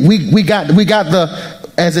now we got the,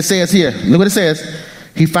 as it says here, look what it says.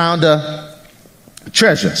 He found a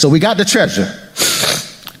treasure. So we got the treasure.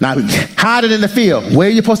 Now hide it in the field. Where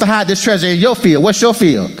are you supposed to hide this treasure? In your field. What's your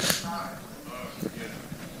field?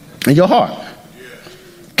 In your heart.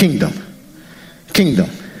 Kingdom.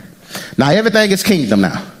 Now everything is kingdom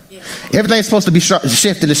now. Everything's supposed to be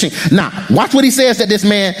shifted to change. Now watch what he says that this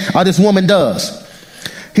man or this woman does.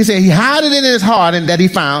 He said he hid it in his heart and that he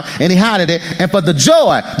found, and he hid it. And for the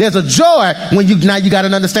joy, there's a joy when you got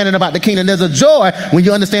an understanding about the kingdom. There's a joy when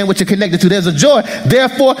you understand what you're connected to. There's a joy.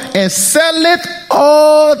 Therefore, and selleth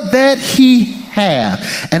all that he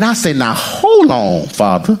hath. And I say, now hold on,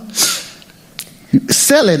 Father.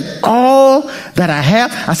 Selling all that I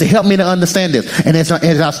have. I said, help me to understand this. And as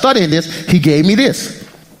I studied this, he gave me this.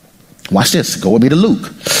 Watch this. Go with me to Luke.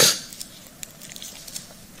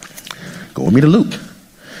 Go with me to Luke.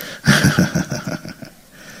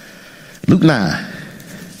 Luke 9.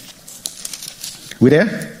 We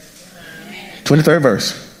there? 23rd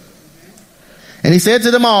verse. And he said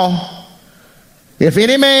to them all, if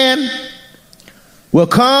any man will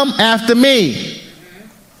come after me,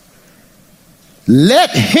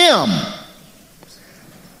 let him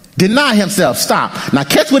deny himself. Stop. Now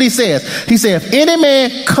catch what he says. He said, if any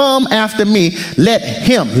man come after me, let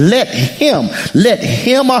him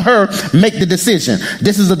or her make the decision.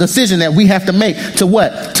 This is a decision that we have to make to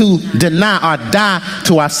what? To deny or die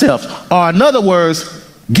to ourselves. Or in other words,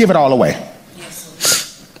 give it all away.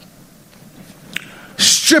 Yes.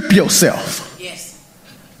 Strip yourself. Yes.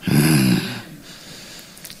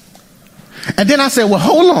 And then I said, well,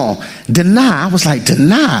 hold on. Deny. I was like,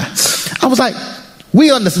 deny. I was like,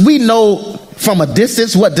 we know from a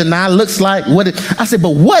distance what deny looks like. I said,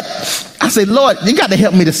 but what? I said, Lord, you got to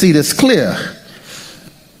help me to see this clear.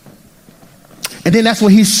 And then that's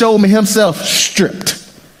when he showed me himself stripped.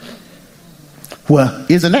 Well,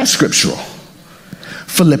 isn't that scriptural?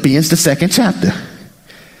 Philippians, the 2nd chapter.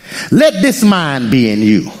 Let this mind be in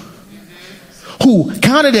you, who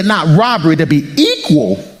counted it not robbery to be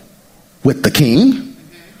equal with the king,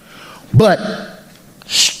 but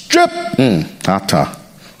strip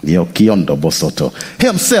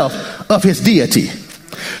himself of his deity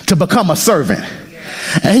to become a servant.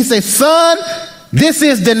 And he said, son, this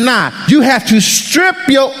is deny. You have to strip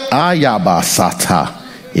your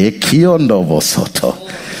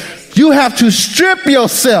you have to strip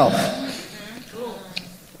yourself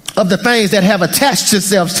of the things that have attached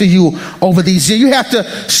themselves to you over these years. You have to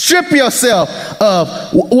strip yourself of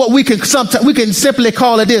what we can simply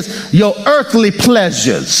call it this, your earthly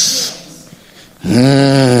pleasures.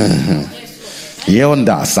 And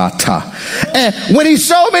when he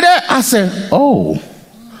showed me that, I said, oh.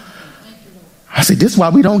 I said, this is why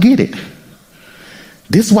we don't get it.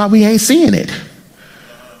 This is why we ain't seeing it.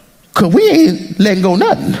 Because we ain't letting go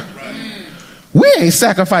nothing. We ain't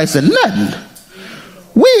sacrificing nothing.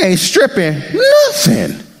 We ain't stripping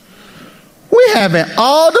nothing. We having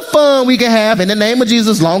all the fun we can have in the name of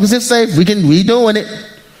Jesus, as long as it's safe. We doing it.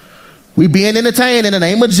 We being entertained in the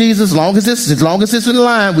name of Jesus, as long as it's in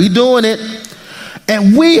line. We doing it.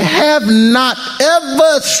 And we have not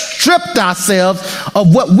ever stripped ourselves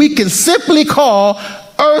of what we can simply call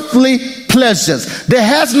earthly pleasures. There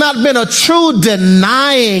has not been a true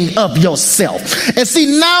denying of yourself. And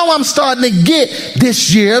see, now I'm starting to get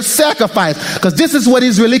this year of sacrifice, because this is what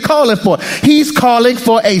he's really calling for. He's calling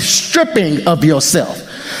for a stripping of yourself,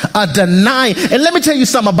 a denying. And let me tell you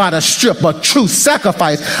something about a strip, a true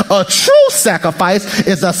sacrifice. A true sacrifice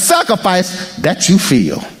is a sacrifice that you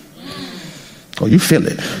feel. Oh, you feel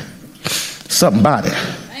it. Something about it.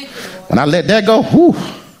 When I let that go, whew,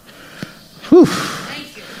 whew.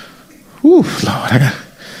 Ooh, Lord,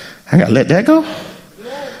 I got to let that go.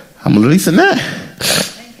 I'm releasing that.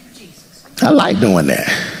 I like doing that.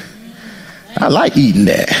 I like eating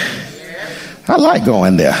that. I like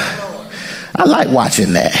going there. I like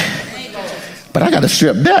watching that. But I got to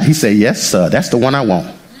strip that. He said, yes, sir, that's the one I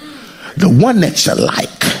want. The one that you like.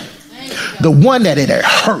 The one that it'll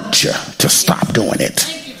hurt you to stop doing it.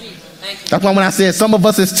 That's why when I said some of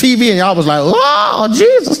us is TV and y'all was like, oh,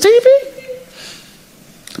 Jesus, TV.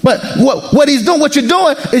 But what he's doing, what you're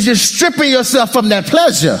doing is you're stripping yourself from that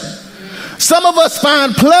pleasure. Some of us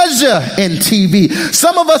find pleasure in TV.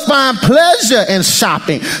 Some of us find pleasure in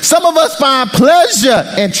shopping. Some of us find pleasure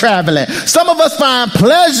in traveling. Some of us find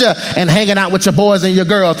pleasure in hanging out with your boys and your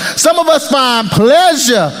girls. Some of us find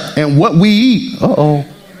pleasure in what we eat. Uh-oh.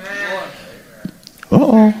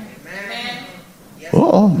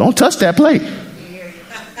 Don't touch that plate.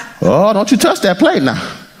 Oh, don't you touch that plate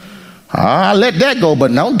now. I'll let that go,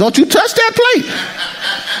 but no, don't you touch that plate.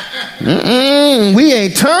 We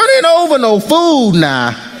ain't turning over no food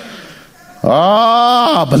now.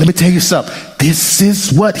 Oh, but let me tell you something. This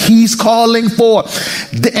is what he's calling for.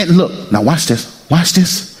 And look, now watch this. Watch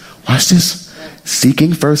this. Watch this.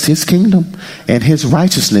 Seeking first his kingdom and his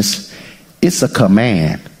righteousness. It's a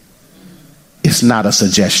command. It's not a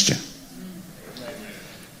suggestion.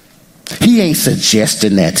 He ain't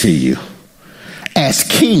suggesting that to you. As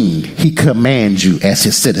king, he commands you as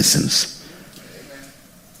his citizens.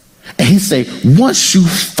 And he say, once you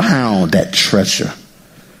found that treasure,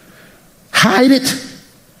 hide it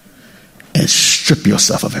and strip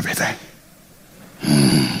yourself of everything.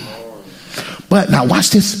 But now watch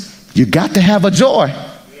this. You got to have a joy.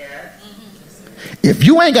 If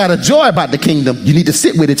you ain't got a joy about the kingdom, you need to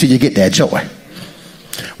sit with it till you get that joy.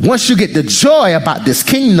 Once you get the joy about this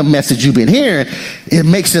kingdom message you've been hearing, it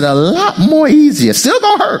makes it a lot more easier. Still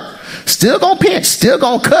gonna hurt, still gonna pinch, still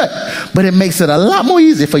gonna cut, but it makes it a lot more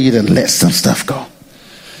easier for you to let some stuff go.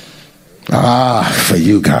 For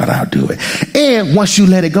you, God, I'll do it. And once you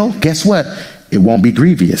let it go, guess what? It won't be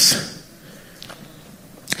grievous.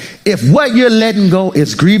 If what you're letting go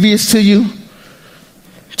is grievous to you,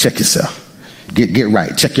 check yourself. Get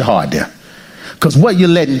right. Check your heart there. Because what you're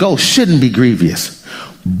letting go shouldn't be grievous.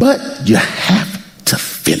 But you have to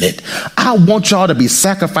feel it. I want y'all to be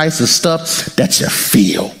sacrificing stuff that you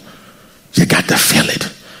feel. You got to feel it.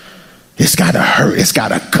 It's got to hurt. It's got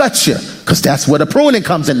to cut you. Because that's where the pruning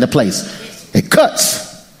comes into place. It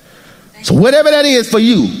cuts. So whatever that is for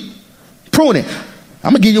you, pruning.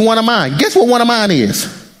 I'm going to give you one of mine. Guess what one of mine is?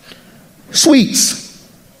 Sweets.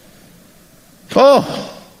 Oh.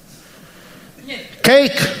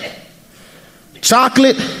 Cake.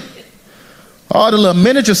 Chocolate. All the little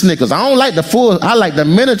miniature Snickers. I don't like the full. I like the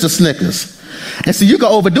miniature Snickers. And so you can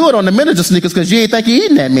overdo it on the miniature Snickers because you ain't think you're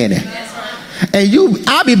eating that many. And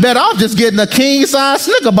I'll be better off just getting a king size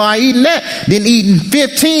Snicker bar eating that than eating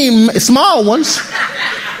 15 small ones.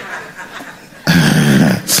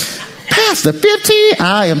 Pastor, 15?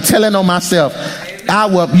 I am telling on myself. I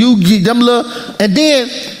will, you get them little, and then,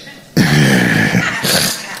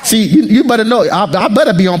 see, you better know, I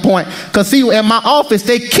better be on point. Because see, in my office,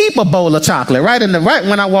 they keep a bowl of chocolate right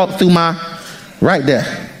when I walk through right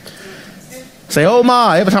there. Say,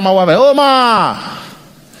 Omar, every time I walk by, Omar.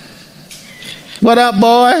 What up,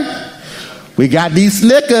 boy? We got these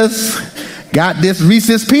Snickers. Got this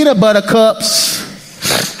Reese's peanut butter cups.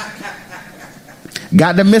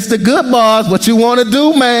 Got the Mr. Good Bars. What you want to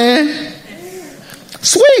do, man?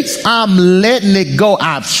 Sweets. I'm letting it go.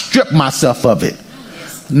 I've stripped myself of it.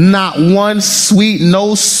 Not one sweet,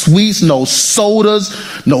 no sweets, no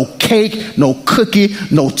sodas, no cake, no cookie,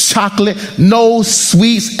 no chocolate, no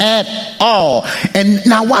sweets at all. And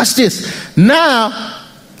now watch this. Now,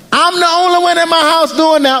 I'm the only one in my house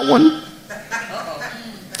doing that one.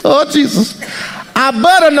 Oh, Jesus. I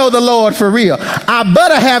better know the Lord for real. I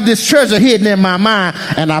better have this treasure hidden in my mind,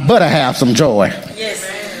 and I better have some joy.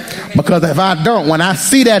 Yes. Because if I don't, when I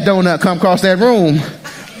see that donut come across that room,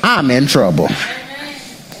 I'm in trouble.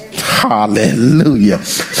 Hallelujah.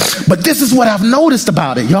 But this is what I've noticed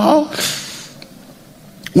about it, y'all.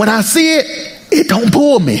 When I see it, it don't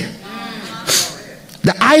pull me.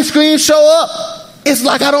 The ice cream show up, it's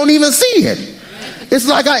like I don't even see it. It's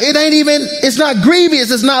like it's not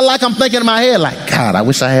grievous. It's not like I'm thinking in my head like, God, I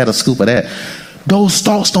wish I had a scoop of that. Those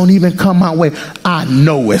thoughts don't even come my way. I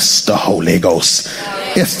know it's the Holy Ghost.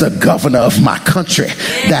 It's the governor of my country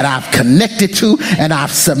that I've connected to and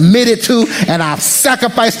I've submitted to and I've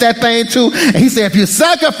sacrificed that thing to. And he said, if you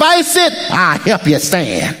sacrifice it, I'll help you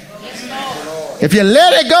stand. If you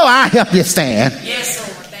let it go, I'll help you stand.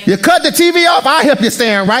 You cut the TV off, I'll help you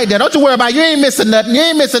stand right there. Don't you worry about it. You ain't missing nothing. You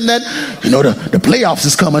ain't missing nothing. You know, the playoffs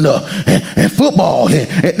is coming up and football.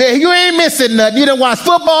 And you ain't missing nothing. You done watch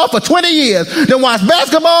football for 20 years. Done watch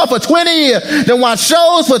basketball for 20 years. Done watch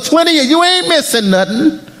shows for 20 years. You ain't missing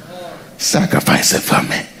nothing. Sacrifice it for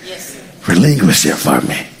me. Relinquish it for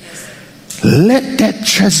me. Let that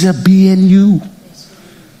treasure be in you.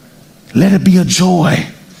 Let it be a joy.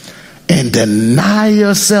 And deny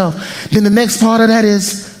yourself. Then the next part of that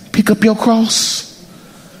is pick up your cross.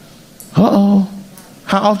 How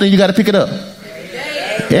often you got to pick it up?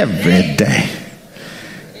 Every day.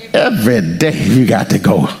 Every day you got to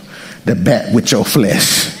go to bat with your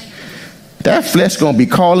flesh. That flesh gonna be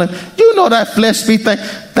calling. You know that flesh be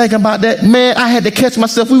thinking about that. Man, I had to catch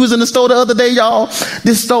myself. We was in the store the other day, y'all.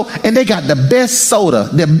 This store, and they got the best soda.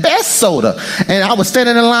 The best soda. And I was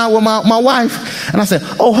standing in line with my wife. And I said,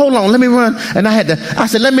 oh, hold on, let me run. And I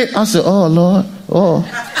said, oh, Lord.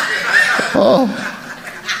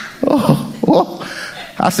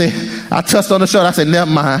 I touched on the shoulder. I said, never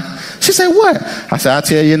mind. She said, what? I said, I'll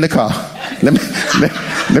tell you in the car.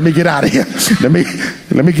 Let me get out of here. Let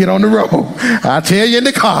me get on the road. I'll tell you in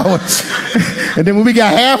the car. And then when we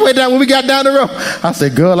got halfway down, when we got down the road, I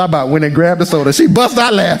said, girl, I about went and grabbed the soda. She bust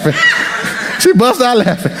out laughing.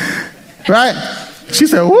 Right? She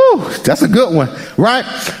said, whoo, that's a good one. Right?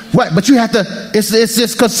 Right. But you have to, it's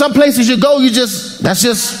just because some places you go, that's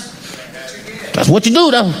what you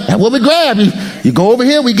do. That's what we grab. You go over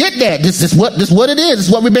here, we get that. This is what it is. This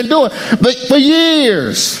is what we've been doing. But for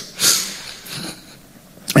years.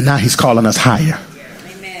 And now he's calling us higher.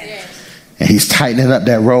 Amen. And he's tightening up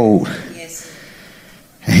that road. Yes.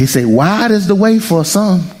 And he said, wide is the way for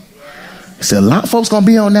some. He said, a lot of folks going to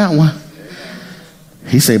be on that one.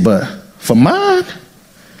 He said, but for mine,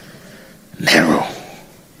 narrow.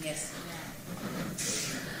 Yes.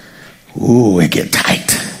 Ooh, it get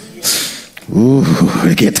tight. Ooh,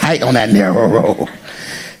 it get tight on that narrow road.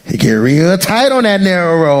 It get real tight on that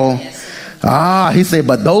narrow road. He said,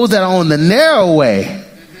 but those that are on the narrow way,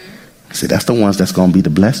 see, that's the ones that's going to be the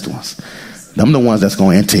blessed ones. Them the ones that's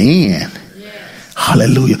going to enter in.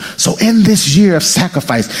 Hallelujah. So in this year of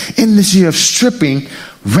sacrifice, in this year of stripping,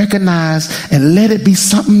 recognize and let it be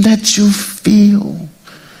something that you feel.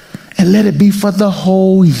 And let it be for the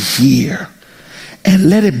whole year. And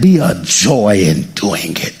let it be a joy in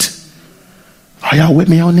doing it. Are y'all with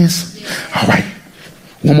me on this? All right.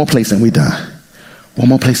 One more place and we done. One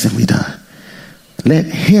more place and we done. Let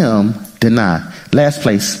him deny. Last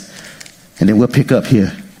place. And then we'll pick up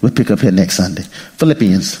here. We'll pick up here next Sunday.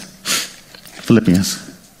 Philippians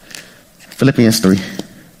 3.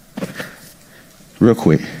 Real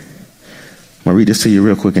quick. I'm going to read this to you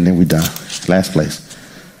real quick and then we're done. Last place.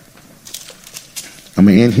 I'm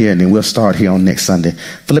going to end here and then we'll start here on next Sunday.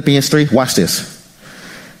 Philippians 3. Watch this.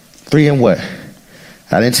 3 and what?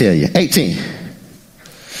 I didn't tell you. 18.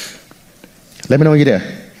 Let me know when you're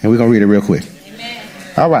there. And we're going to read it real quick. Amen.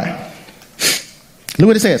 All right. Look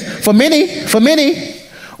what it says. For many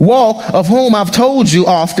walk, of whom I've told you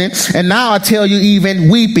often, and now I tell you even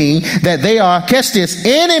weeping, that they are, catch this,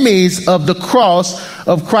 enemies of the cross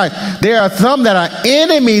of Christ. There are some that are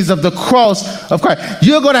enemies of the cross of Christ.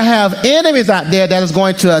 You're going to have enemies out there that is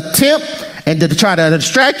going to attempt and to try to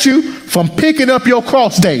distract you from picking up your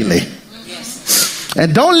cross daily. Yes.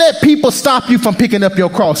 And don't let people stop you from picking up your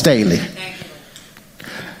cross daily.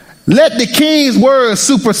 Let the king's words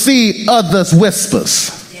supersede others'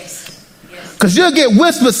 whispers. Because you'll get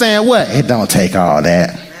whispers saying, what? It don't take all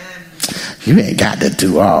that. You ain't got to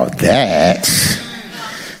do all that.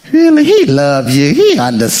 Really, he loves you. He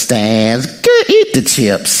understands. Go eat the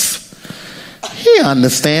chips. He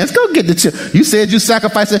understands. Go get the chips. You said you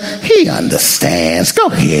sacrificed it. He understands. Go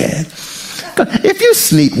ahead. If you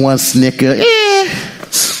sneak one Snicker,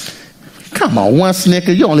 come on, one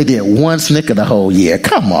Snicker. You only did one Snicker the whole year.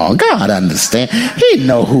 Come on, God understands. He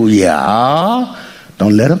know who you are.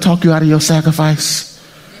 Don't let him talk you out of your sacrifice.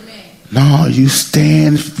 Amen. No, you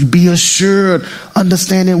stand, be assured,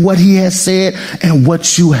 understanding what he has said and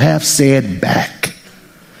what you have said back.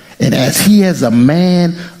 And as he is a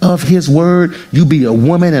man of his word, you be a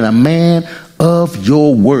woman and a man of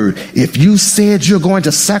your word. If you said you're going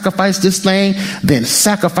to sacrifice this thing, then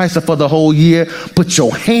sacrifice it for the whole year. Put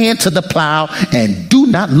your hand to the plow and do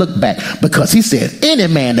not look back. Because he said, any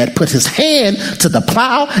man that puts his hand to the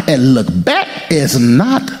plow and look back is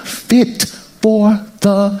not fit for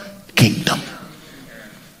the kingdom.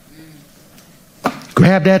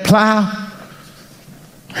 Grab that plow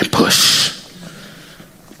and push.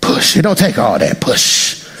 Push. It don't take all that.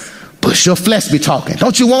 Push. Push. Your flesh be talking.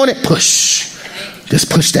 Don't you want it? Push. Just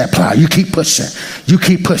push that plow. You keep pushing. You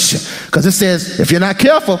keep pushing. Because it says, if you're not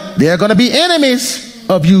careful, there are going to be enemies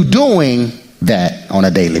of you doing that on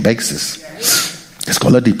a daily basis. Let's go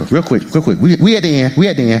a little deeper. Real quick. We at the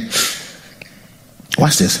end.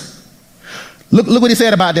 Watch this. Look what he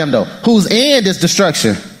said about them, though. Whose end is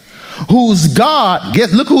destruction. Whose God,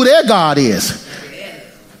 look who their God is.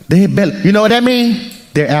 Their belly. You know what that means?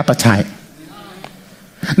 Their appetite.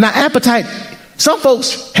 Now, appetite, some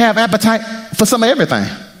folks have appetite for some of everything.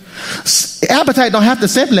 Appetite don't have to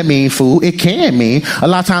simply mean food. It can mean, a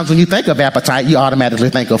lot of times when you think of appetite, you automatically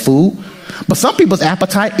think of food. But some people's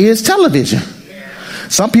appetite is television.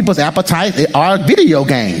 Some people's appetite are video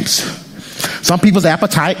games. Some people's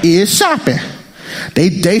appetite is shopping.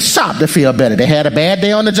 They shop to feel better. They had a bad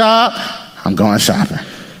day on the job, I'm going shopping.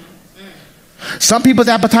 Some people's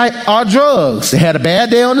appetite are drugs. They had a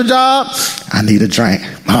bad day on the job, I need a drink.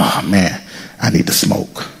 Oh man, I need to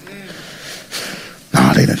smoke.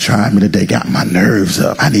 No, they done tried me today, got my nerves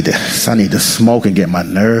up. I need to smoke and get my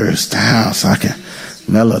nerves down so I can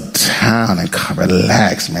mellow down and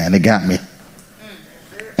relax, man. They got me.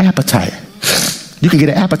 Appetite. You can get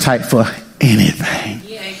an appetite for anything.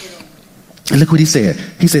 And look what he said.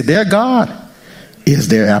 He said, their God is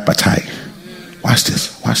their appetite. Watch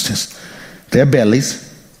this. Their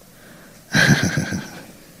bellies.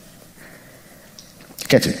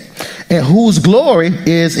 Catch it. And whose glory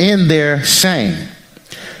is in their shame.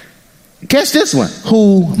 Catch this one.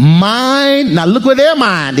 Who mind. Now look where their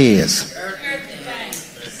mind is.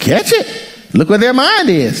 Catch it. Look where their mind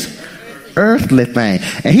is. Earthly thing.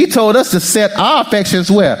 And he told us to set our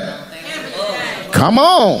affections where? Come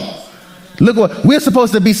on. Look what we're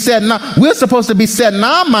supposed to be setting up. We're supposed to be setting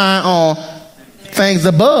our mind on things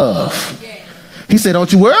above. He said,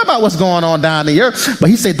 don't you worry about what's going on down the earth. But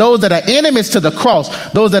he said, those that are enemies to the cross,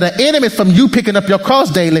 those that are enemies from you picking up your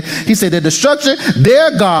cross daily, he said, the destruction,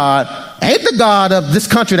 their God ain't the God of this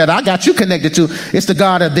country that I got you connected to. It's the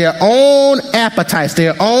God of their own appetites,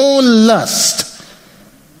 their own lust.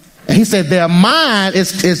 And he said, their mind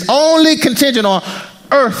is only contingent on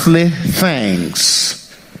earthly things.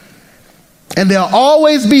 And they'll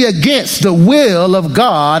always be against the will of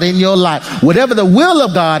God in your life. Whatever the will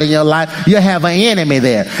of God in your life, you have an enemy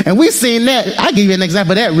there. And we've seen that. I'll give you an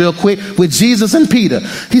example of that real quick with Jesus and Peter.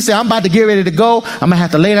 He said, I'm about to get ready to go. I'm going to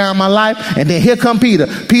have to lay down my life. And then here come Peter.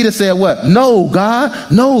 Peter said, what? No,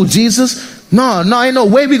 God. No, Jesus. No, ain't no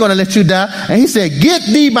way we're going to let you die. And he said, get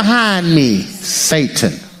thee behind me,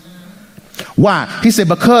 Satan. Why? He said,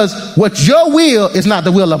 because what your will is not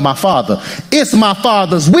the will of my Father. It's my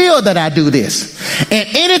Father's will that I do this.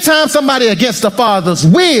 And anytime somebody against the Father's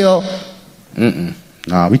will,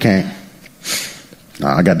 no, we can't. No,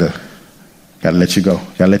 I gotta let you go.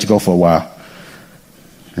 Gotta let you go for a while.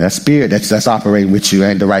 That spirit that's operating with you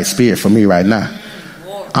ain't the right spirit for me right now.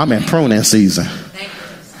 I'm in pruning season.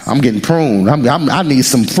 I'm getting pruned. I need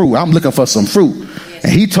some fruit. I'm looking for some fruit.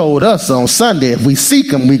 And he told us on Sunday, if we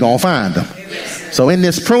seek him, we gonna find him. So in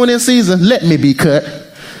this pruning season, let me be cut.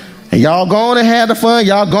 And y'all go on and have the fun.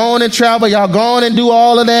 Y'all go on and travel. Y'all go on and do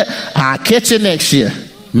all of that. I'll catch you next year.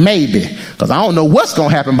 Maybe. Because I don't know what's going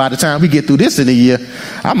to happen by the time we get through this in a year.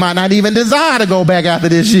 I might not even desire to go back after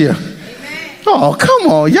this year. Amen. Oh,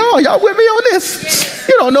 come on. Y'all with me on this?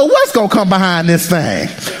 You don't know what's going to come behind this thing.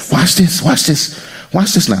 Watch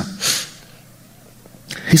this now.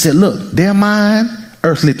 He said, look, their mind,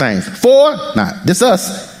 earthly things. This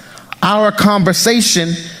us. Our conversation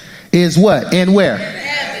is what? And where?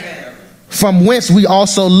 Heaven. From whence we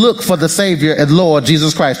also look for the Savior and Lord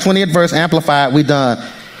Jesus Christ. 20th verse, amplified, we done.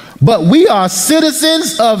 But we are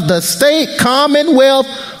citizens of the state, commonwealth,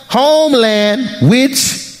 homeland,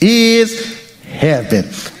 which is heaven.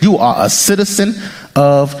 You are a citizen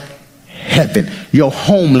of heaven. Your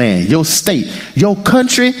homeland, your state, your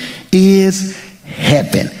country is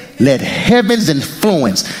heaven. Let heaven's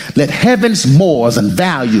influence, let heaven's morals and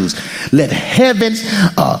values, let heaven's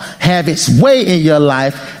have its way in your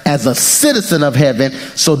life as a citizen of heaven,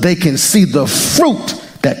 so they can see the fruit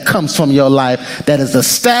that comes from your life that is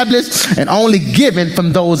established and only given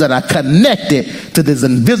from those that are connected to this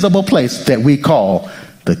invisible place that we call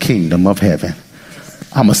the kingdom of heaven.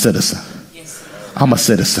 I'm a citizen. I'm a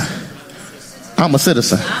citizen. I'm a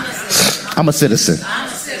citizen. I'm a citizen.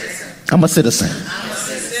 I'm a citizen.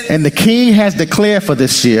 And the king has declared for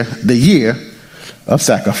this year, the year of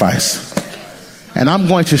sacrifice. And I'm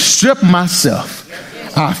going to strip myself.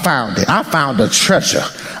 I found it. I found a treasure.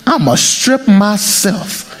 I'm going to strip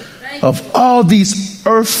myself of all these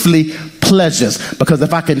earthly pleasures. Because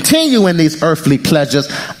if I continue in these earthly pleasures,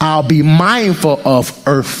 I'll be mindful of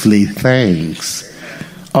earthly things.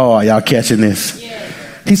 Oh, are y'all catching this?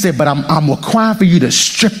 He said, but I'm requiring for you to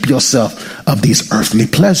strip yourself of these earthly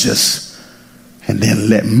pleasures. And then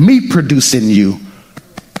let me produce in you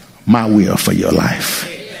my will for your life.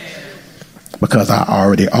 Because I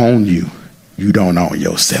already own you. You don't own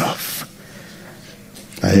yourself.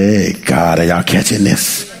 Hey, God, are y'all catching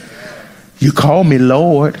this? You call me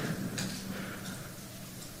Lord,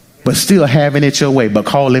 but still having it your way, but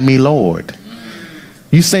calling me Lord.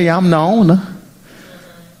 You say I'm the owner,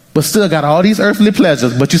 but still got all these earthly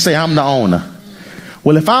pleasures, but you say I'm the owner.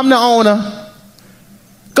 Well, if I'm the owner,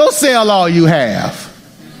 go sell all you have.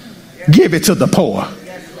 Give it to the poor.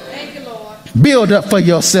 Build up for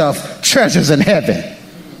yourself treasures in heaven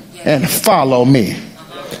and follow me.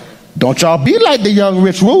 Don't y'all be like the young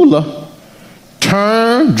rich ruler.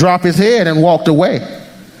 Turned, dropped his head and walked away.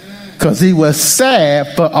 Because he was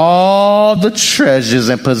sad for all the treasures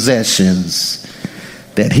and possessions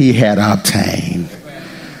that he had obtained.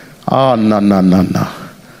 Oh, no.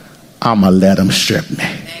 I'm going to let him strip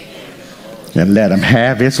me. And let him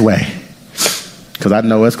have his way. Because I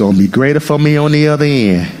know it's going to be greater for me on the other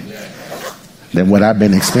end than what I've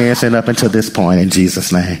been experiencing up until this point, in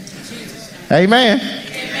Jesus' name. Amen.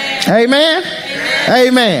 Amen.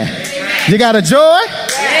 Amen. You got a joy?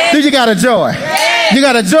 Do you got a joy? You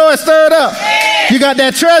got a joy stirred up? You got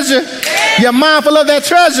that treasure? You're mindful of that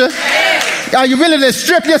treasure? Are you willing to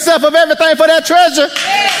strip yourself of everything for that treasure?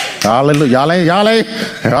 Hallelujah. Y'all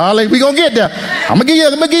ain't. We gonna get there. I'm gonna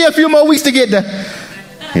give you a few more weeks to get there.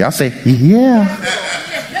 Y'all say, yeah.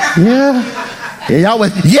 Y'all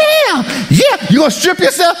went, yeah. You gonna strip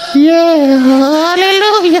yourself? Yeah.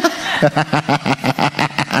 Hallelujah.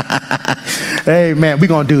 Amen. We're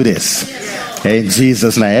going to do this. In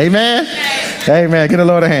Jesus' name. Amen. Amen. Give the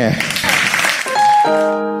Lord a hand.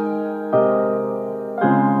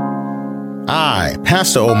 I,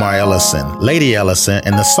 Pastor Omar Ellison, Lady Ellison,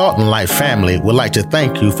 and the Salt and Light family would like to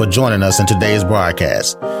thank you for joining us in today's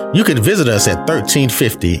broadcast. You can visit us at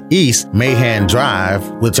 1350 East Mahan Drive,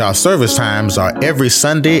 which our service times are every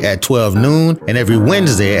Sunday at 12 noon and every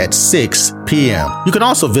Wednesday at 6 p.m. You can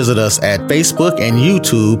also visit us at Facebook and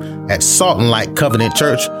YouTube at Salt and Light Covenant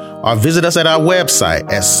Church, or visit us at our website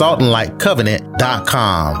at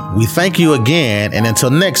saltandlightcovenant.com. We thank you again, and until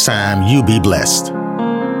next time, you be blessed.